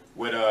down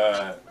with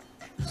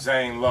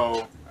Zane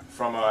Lowe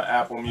from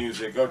Apple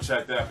Music. Go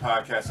check that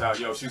podcast out.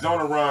 Yo, she's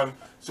on a run,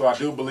 so I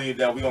do believe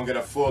that we're going to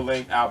get a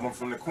full-length album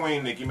from the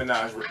Queen, Nicki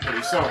Minaj,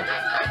 pretty soon.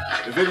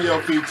 The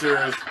video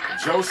features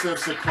Joseph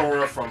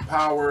Sikora from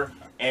Power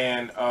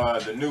and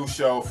the new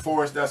show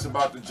Force that's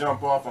about to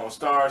jump off on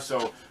Starz,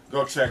 so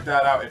go check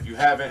that out if you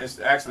haven't. It's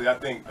actually, I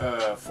think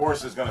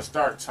Force is going to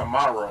start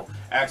tomorrow.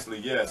 Actually,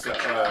 yes. So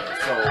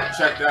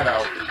check that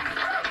out.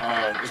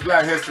 It's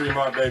Black History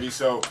Month, baby,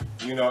 so,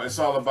 you know, it's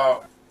all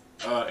about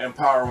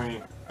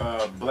empowering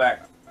the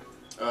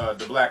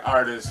black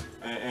artists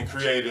and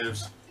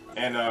creatives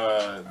and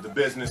the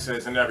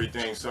businesses and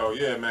everything. So,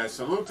 yeah, man,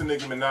 salute to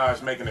Nicki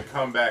Minaj making a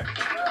comeback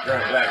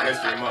during Black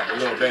History Month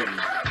with Lil Baby.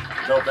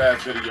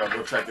 Dope-ass video.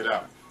 Go check it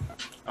out.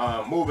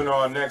 Moving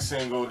on, next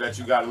single that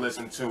you got to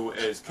listen to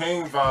is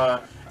King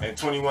Von and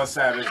 21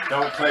 Savage,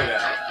 Don't Play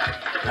That.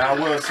 Now, I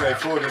will say,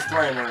 full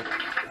disclaimer,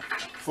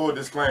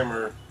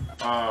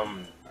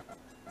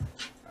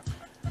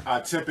 I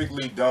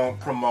typically don't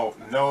promote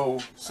no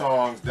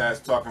songs that's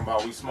talking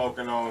about we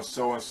smoking on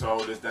so-and-so,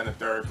 this, that, and the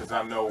third, because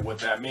I know what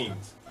that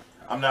means.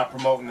 I'm not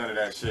promoting none of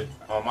that shit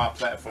on my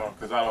platform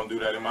because I don't do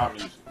that in my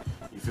music.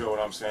 You feel what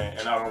I'm saying?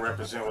 And I don't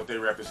represent what they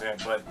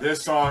represent. But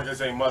this song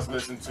is a must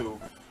listen to,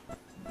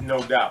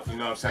 no doubt. You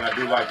know what I'm saying? I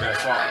do like that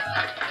song.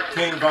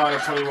 King Von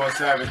and 21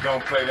 Savage,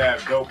 Don't Play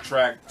That. Dope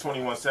track.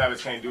 21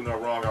 Savage can't do no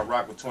wrong. I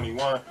rock with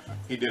 21.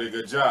 He did a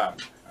good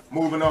job.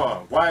 Moving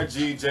on.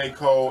 YG, J.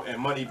 Cole,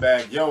 and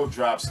Moneybagg Yo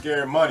drop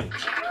Scared Money.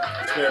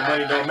 Scared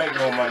Money don't make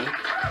no money.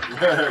 You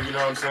know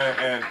what I'm saying?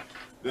 And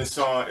this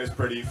song is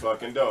pretty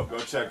fucking dope. Go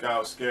check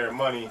out Scared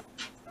Money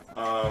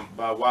by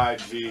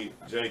YG,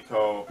 J.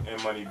 Cole, and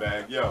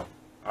Moneybagg Yo.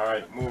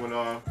 Alright, moving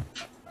on.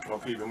 We'll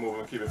keep it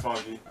moving, keep it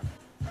funky.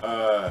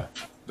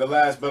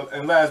 Last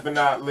but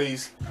not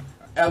least,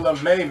 Ella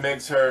Mai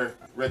makes her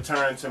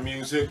return to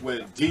music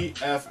with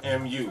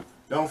DFMU.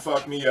 Don't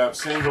Fuck Me Up,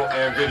 single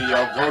and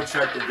video. Go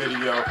check the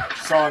video.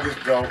 Song is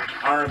dope.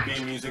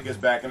 R&B music is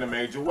back in a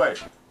major way.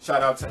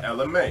 Shout out to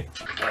Ella Mai.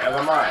 Or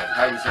Ella Mai,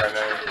 how you say her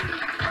name?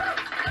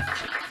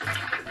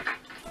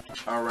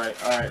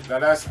 Alright. Now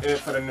that's it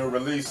for the new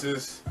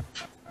releases.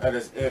 That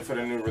is it for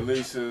the new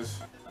releases.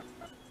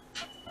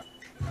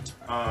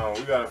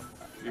 We got a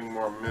few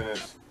more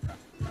minutes.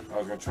 I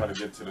was going to try to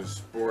get to the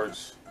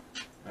sports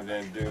and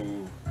then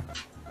do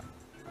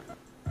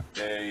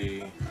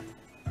a...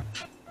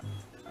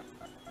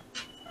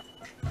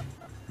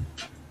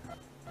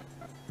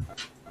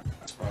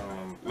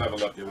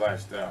 level up your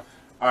lifestyle.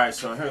 All right,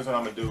 so here's what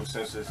I'm gonna do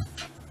since it's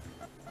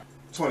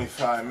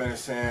 25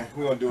 minutes in.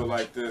 We're gonna do it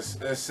like this.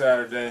 It's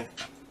Saturday.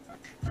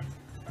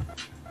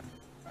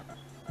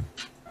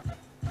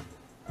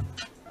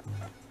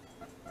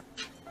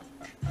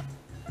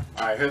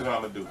 All right, here's what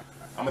I'm gonna do.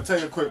 I'm gonna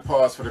take a quick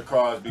pause for the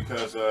cause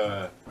because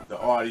the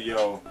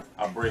audio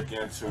I break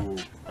into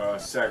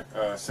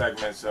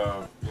segments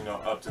of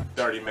up to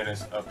 30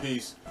 minutes a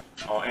piece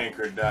on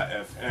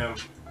Anchor.fm.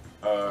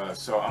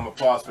 So I'm gonna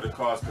pause for the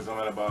cause because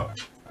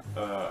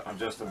I'm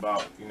just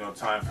about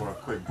time for a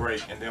quick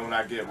break, and then when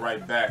I get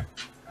right back,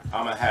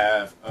 I'm gonna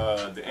have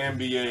the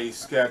NBA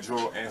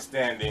schedule and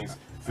standings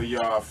for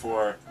y'all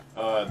for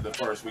the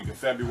first week of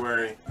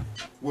February.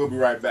 We'll be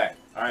right back.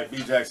 All right,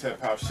 Bjhhs Hip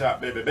Hop Shop,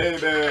 baby.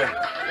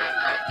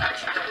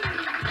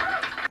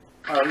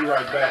 All right, we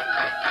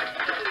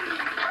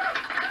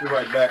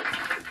right back.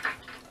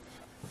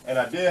 And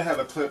I did have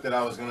a clip that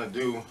I was gonna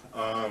do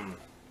for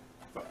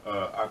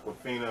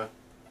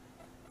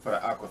the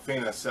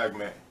Aquafina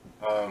segment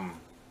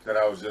that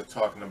I was just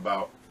talking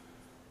about.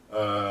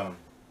 But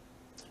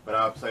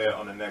I'll play it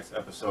on the next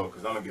episode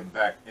because I'm gonna get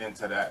back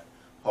into that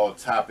whole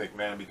topic,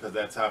 man, because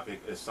that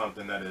topic is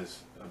something that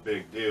is a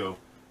big deal,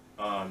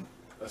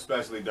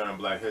 especially during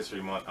Black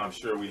History Month. I'm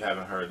sure we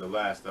haven't heard the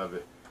last of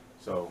it,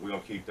 so we're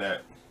gonna keep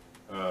that.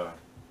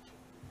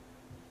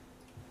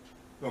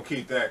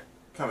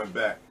 Coming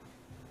back.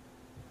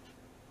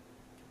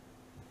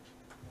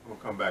 We'll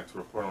come back to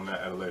report on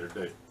that at a later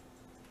date.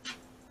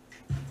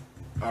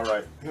 All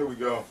right, here we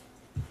go.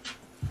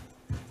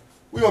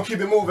 We're going to keep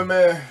it moving,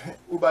 man.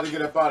 We're about to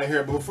get up out of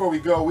here. But before we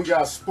go, we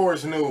got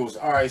sports news.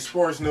 All right,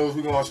 sports news.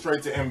 We're going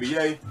straight to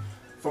NBA.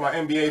 For my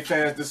NBA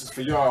fans, this is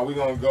for y'all. We're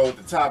going to go with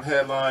the top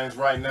headlines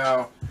right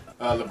now.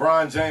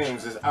 LeBron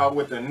James is out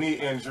with a knee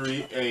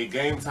injury, a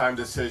game-time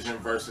decision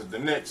versus the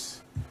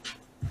Knicks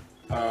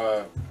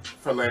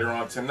for later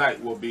on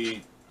tonight will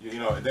be,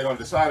 they're going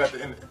to decide at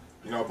the end,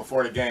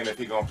 before the game if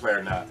he's going to play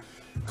or not.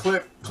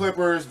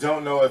 Clippers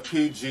don't know if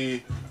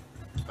PG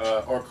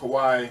or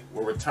Kawhi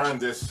will return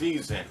this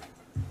season.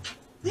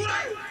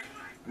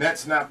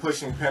 Nets not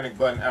pushing panic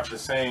button after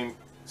same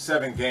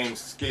 7-game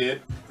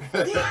skid.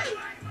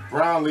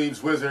 Brown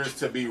leaves Wizards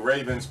to be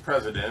Ravens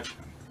president.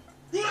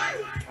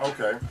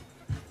 Okay.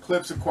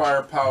 Clips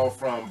acquire Powell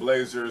from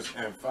Blazers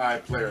and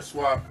 5-player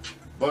swap.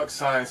 Bucks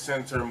sign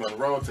center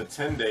Monroe to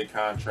 10-day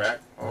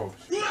contract. Oh,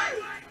 shit.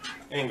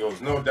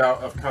 Ingles, no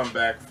doubt of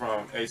comeback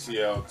from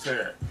ACL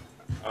tear.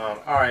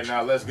 All right,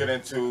 now let's get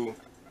into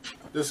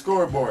the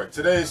scoreboard.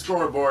 Today is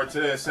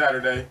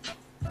Saturday,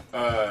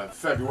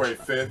 February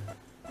 5th.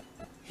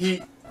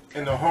 Heat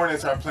and the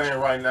Hornets are playing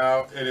right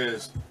now. It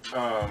is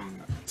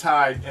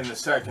tied in the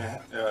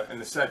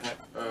second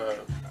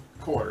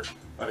quarter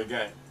of the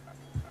game.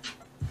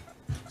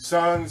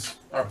 Suns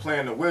are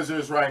playing the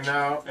Wizards right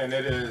now, and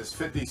it is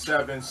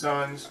 57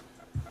 Suns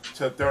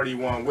to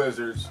 31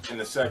 Wizards in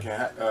the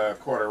second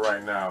quarter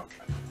right now.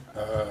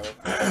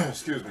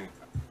 Excuse me.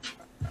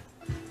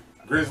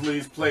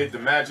 Grizzlies played the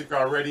Magic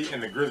already,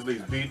 and the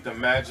Grizzlies beat the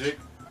Magic.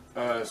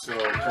 So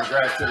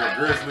congrats to the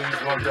Grizzlies.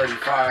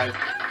 135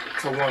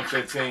 to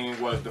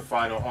 115 was the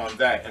final on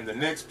that. And the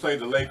Knicks play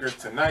the Lakers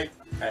tonight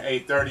at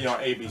 8:30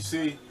 on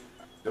ABC.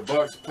 The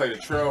Bucks play the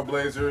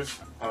Trailblazers.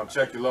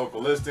 Check your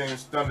local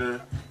listings. Thunder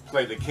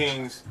play the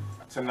Kings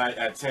tonight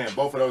at 10.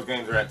 Both of those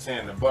games are at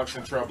 10. The Bucks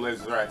and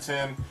Trailblazers are at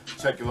 10.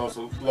 Check your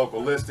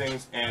local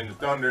listings. And the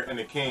Thunder and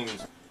the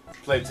Kings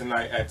play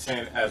tonight at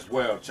 10 as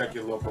well. Check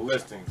your local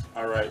listings.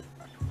 All right.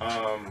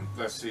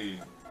 Let's see.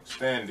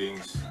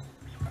 Standings.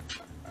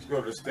 Let's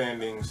go to the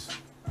standings.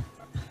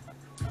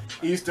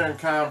 Eastern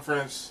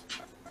Conference.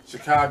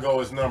 Chicago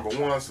is number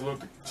 1.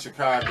 Salute to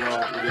Chicago.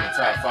 We get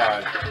the top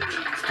 5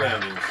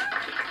 standings.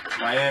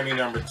 Miami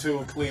number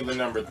 2. Cleveland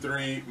number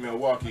 3.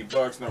 Milwaukee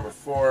Bucks number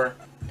 4.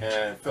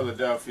 And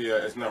Philadelphia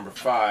is number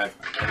 5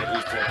 in the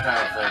Eastern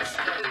Conference.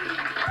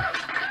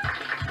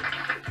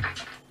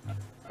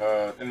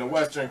 In the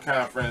Western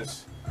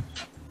Conference,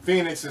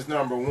 Phoenix is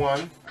number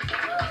 1,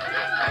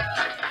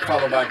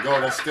 followed by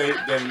Golden State,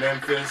 then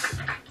Memphis,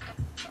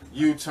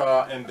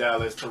 Utah, and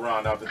Dallas to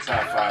round out the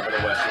top 5 of the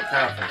Western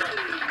Conference.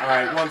 All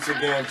right, once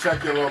again,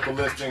 check your local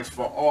listings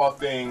for all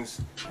things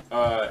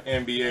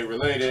NBA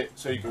related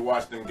so you can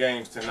watch them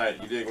games tonight.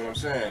 You dig what I'm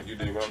saying? You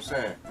dig what I'm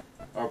saying?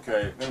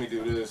 Okay, let me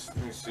do this.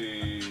 Let me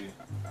see.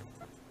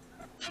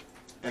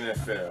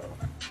 NFL.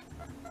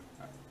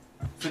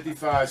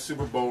 55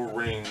 Super Bowl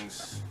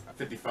rings.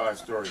 55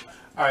 stories.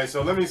 All right,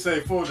 so let me say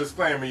full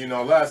disclaimer.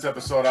 Last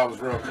episode I was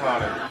real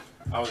clowning.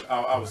 I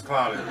was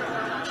clowning,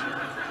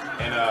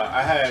 and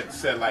I had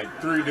said like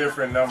 3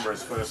 different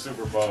numbers for the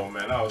Super Bowl.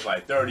 Man, I was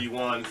like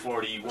 31,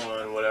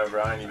 41,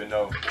 whatever. I didn't even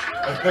know.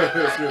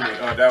 Excuse me.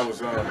 That was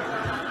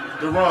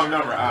the wrong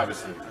number,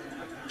 obviously.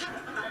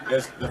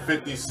 It's the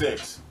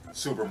 56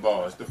 Super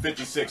Bowl. It's the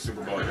 56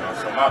 Super Bowl, y'all.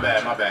 So my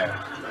bad.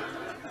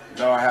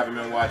 No, I haven't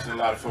been watching a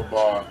lot of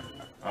football.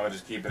 I'm gonna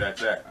just keep it at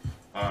that.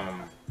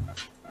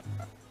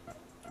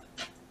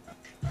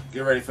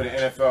 Get ready for the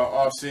NFL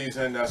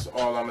offseason. That's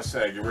all I'm gonna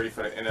say. Get ready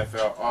for the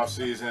NFL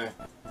offseason.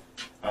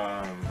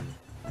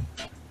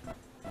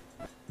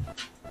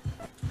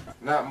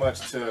 not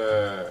much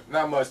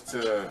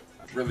to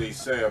really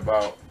say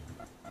about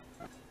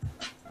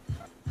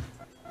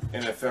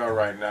NFL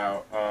right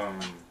now.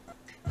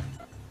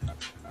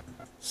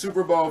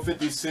 Super Bowl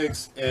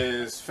 56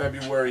 is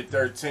February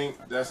 13th.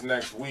 That's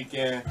next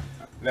weekend.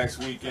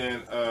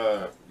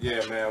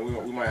 Yeah,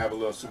 man, we might have a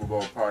little Super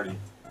Bowl party.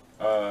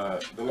 The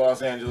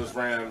Los Angeles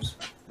Rams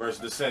versus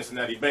the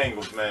Cincinnati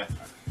Bengals, man.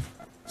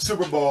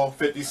 Super Bowl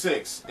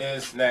 56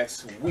 is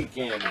next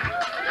weekend.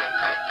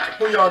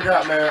 Who y'all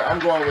got, man? I'm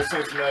going with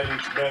Cincinnati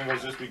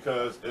Bengals just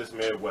because it's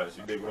Midwest.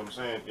 You dig what I'm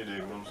saying?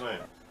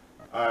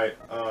 All right,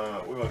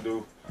 we're going to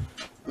do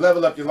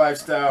Level Up Your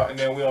Lifestyle, and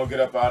then we're going to get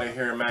up out of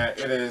here, man.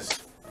 It is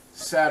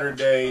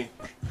Saturday,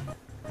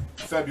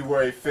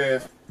 February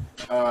 5th.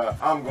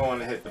 I'm going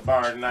to hit the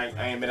bar tonight.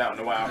 I ain't been out in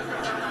a while.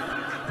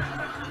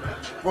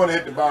 Going to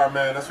hit the bar,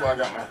 man. That's why I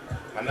got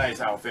my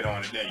nice outfit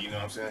on today, you know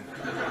what I'm saying?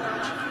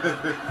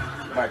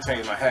 Might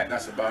change my hat,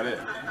 that's about it.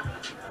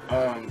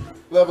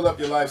 Level up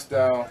your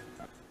lifestyle.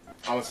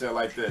 I'm going to say it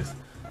like this.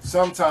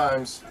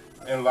 Sometimes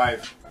in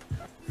life,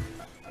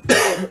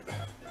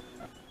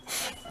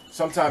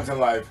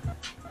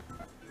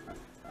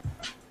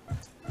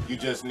 you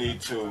just need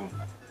to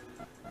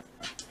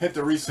hit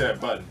the reset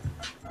button.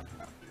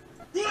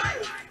 I'm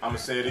going to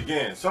say it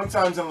again.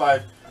 Sometimes in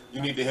life,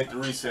 you need to hit the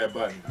reset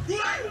button.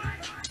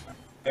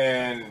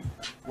 And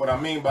what I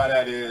mean by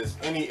that is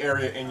any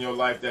area in your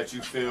life that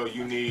you feel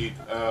you need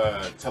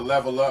to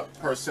level up,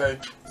 per se,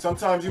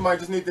 sometimes you might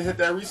just need to hit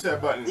that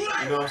reset button, you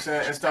know what I'm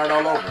saying, and start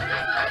all over.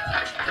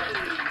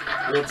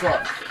 Real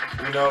talk,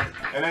 you know,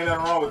 and ain't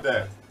nothing wrong with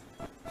that.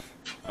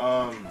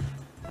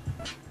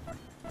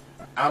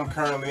 I'm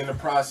currently in the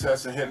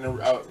process of hitting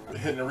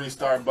the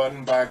restart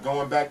button by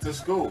going back to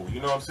school. You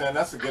know what I'm saying?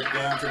 That's a good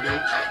thing to do.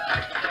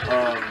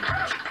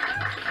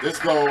 This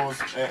goes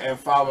and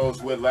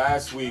follows with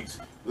last week's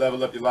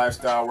Level Up Your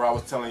Lifestyle, where I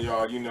was telling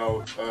y'all, you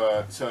know,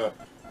 to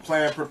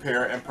plan,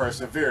 prepare, and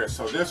persevere.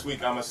 So this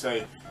week, I'm going to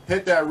say,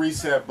 hit that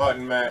reset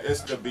button, man.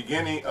 It's the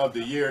beginning of the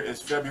year. It's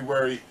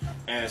February,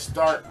 and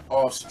start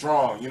off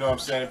strong. You know what I'm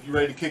saying? If you're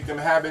ready to kick them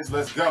habits,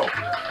 let's go.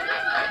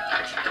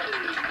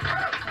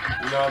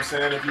 You know what I'm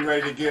saying? If you're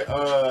ready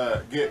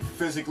to get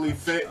physically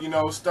fit, you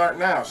know, start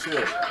now.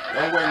 Shit.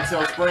 Don't wait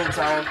until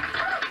springtime.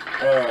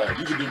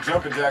 You can do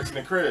jumping jacks in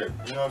the crib.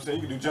 You know what I'm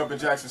saying? You can do jumping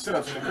jacks and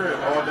sit-ups in the crib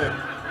all day.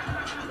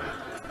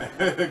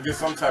 Get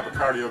some type of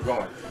cardio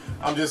going.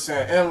 I'm just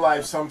saying, in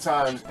life,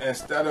 sometimes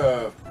instead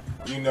of,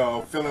 you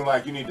know, feeling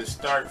like you need to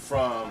start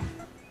from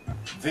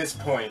this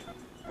point,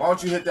 why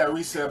don't you hit that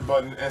reset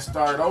button and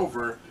start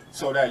over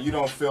so that you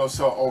don't feel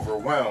so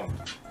overwhelmed?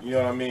 You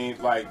know what I mean?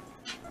 Like,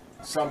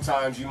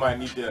 sometimes you might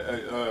need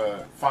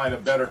to find a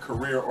better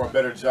career or a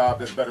better job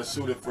that's better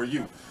suited for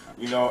you.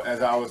 You know,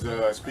 as I was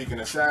speaking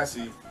to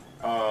Sassy,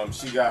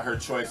 she got her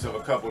choice of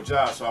a couple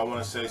jobs, so I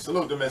want to say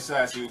salute to Miss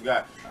Sassy, who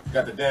got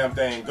the damn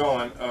thing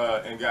going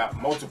and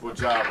got multiple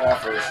job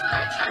offers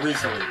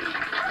recently.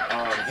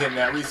 Hitting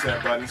that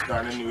reset button,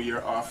 starting the new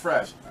year off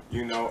fresh.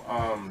 You know,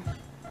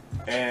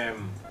 and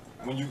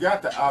when you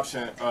got the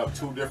option of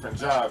 2 different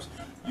jobs,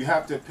 you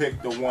have to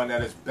pick the one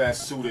that is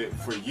best suited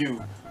for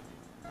you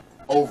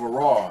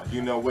overall.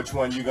 You know, which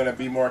one you're going to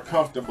be more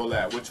comfortable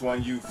at, which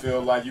one you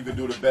feel like you can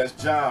do the best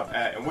job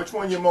at, and which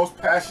one you're most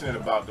passionate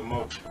about the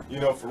most, you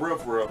know, for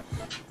real.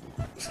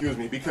 Excuse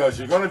me, because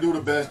you're going to do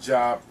the best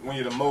job when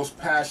you're the most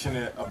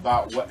passionate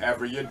about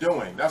whatever you're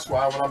doing. That's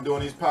why when I'm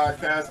doing these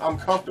podcasts, I'm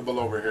comfortable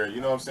over here,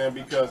 you know what I'm saying,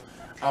 because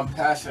I'm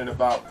passionate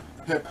about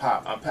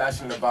hip-hop, I'm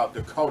passionate about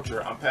the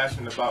culture, I'm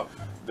passionate about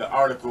the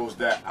articles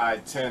that I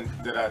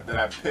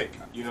pick,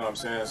 you know what I'm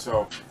saying?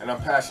 So, and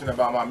I'm passionate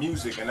about my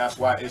music, and that's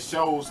why it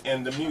shows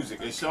in the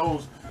music, it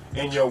shows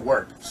in your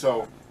work.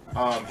 So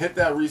hit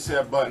that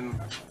reset button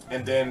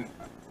and then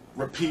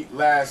repeat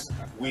last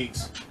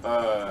week's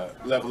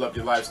Level Up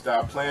Your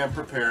Lifestyle, plan,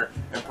 prepare,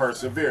 and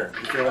persevere.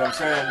 You feel what I'm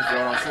saying?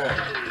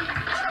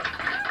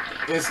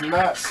 It's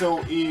not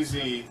so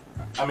easy.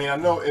 I mean, I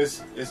know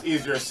it's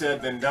easier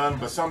said than done,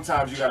 but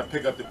sometimes you got to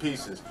pick up the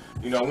pieces.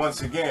 You know,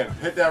 once again,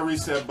 hit that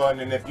reset button,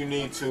 and if you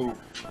need to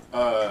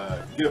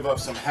give up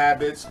some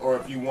habits, or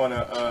if you want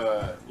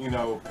to, you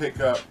know, pick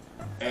up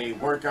a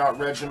workout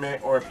regimen,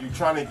 or if you're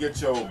trying to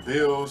get your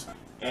bills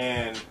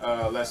and,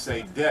 let's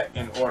say, debt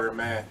in order,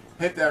 man,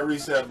 hit that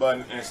reset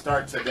button and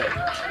start today.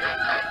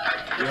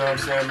 You know what I'm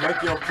saying?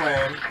 Make your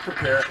plan,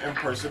 prepare, and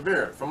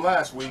persevere from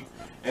last week,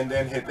 and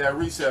then hit that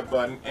reset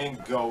button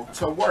and go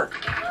to work.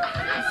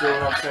 You feel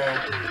what I'm saying?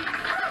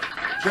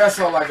 That's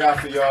all I got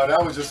for y'all.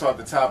 That was just off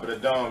the top of the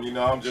dome. You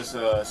know, I'm just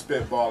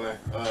spitballing,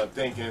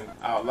 thinking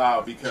out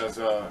loud because,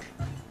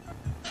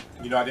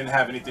 you know, I didn't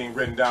have anything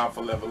written down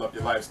for Level Up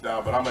Your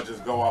Lifestyle, but I'm going to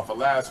just go off of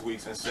last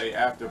week's and say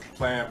after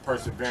planning,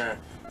 preparing,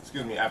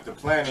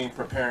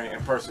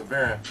 and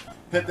persevering,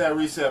 hit that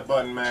reset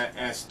button, man,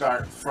 and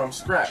start from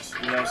scratch.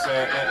 You know what I'm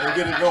saying? And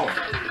get it going.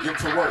 Get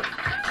to work.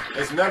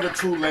 It's never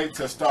too late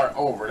to start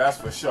over. That's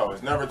for sure.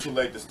 It's never too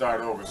late to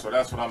start over. So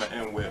that's what I'm going to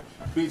end with.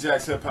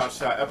 Bjhhs Hip Hop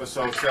Shot,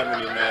 episode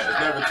 70, man. It's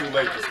never too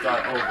late to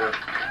start over.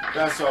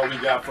 That's all we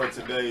got for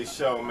today's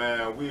show,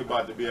 man. We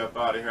about to be up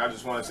out of here. I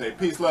just want to say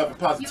peace, love, and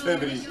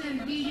positivity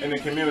in the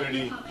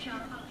community.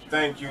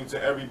 Thank you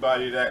to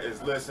everybody that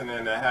is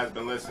listening, that has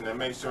been listening.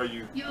 Make sure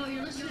you Yo,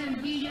 you're listening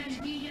to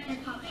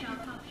Bjhhs Pop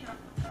Shop.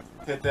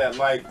 hit that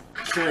like,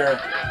 share,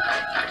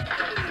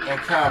 and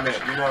comment.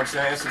 You know what I'm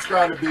saying?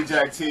 Subscribe to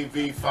Bjhhs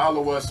TV.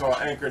 Follow us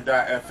on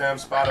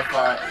Anchor.fm,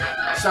 Spotify.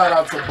 Shout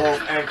out to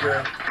both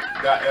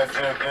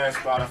Anchor.fm and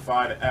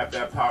Spotify, the app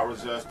that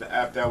powers us. The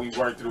app that we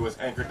work through is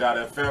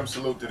Anchor.fm.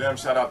 Salute to them.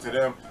 Shout out to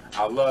them.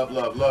 I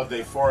love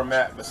their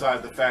format,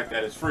 besides the fact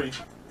that it's free.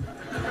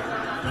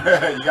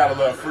 You gotta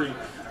love free.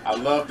 I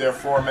love their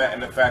format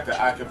and the fact that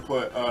I can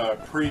put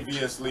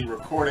previously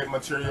recorded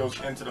materials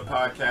into the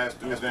podcast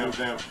through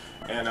them.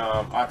 And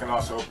I can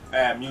also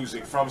add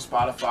music from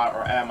Spotify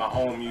or add my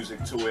own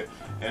music to it.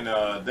 And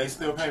they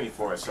still pay me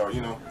for it. So,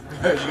 you know,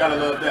 you gotta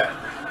love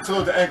that.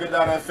 Salute to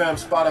Anchor.fm,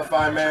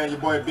 Spotify, man. Your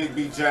boy Big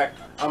B Jack.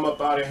 I'm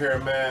up out of here,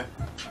 man.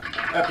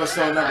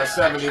 Episode number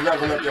 70,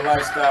 Level Up Your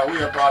Lifestyle.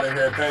 We up out of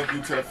here. Thank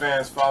you to the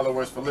fans,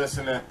 followers for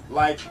listening.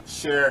 Like,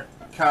 share,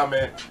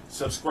 comment,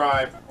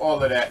 subscribe,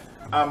 all of that.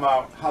 I'm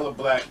out. Holla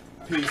black.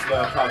 Peace,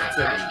 love,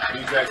 positivity.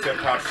 Bjhhs Hip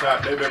Hop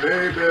Shop, baby,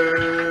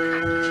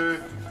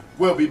 baby.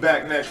 We'll be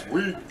back next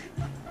week.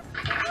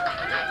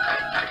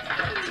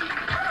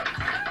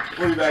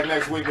 We'll be back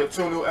next week with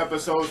 2 new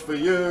episodes for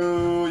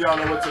you. Y'all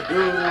know what to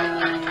do.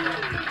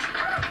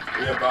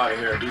 We up out of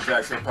here.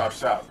 Bjhhs Hip Hop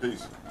Shop.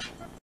 Peace.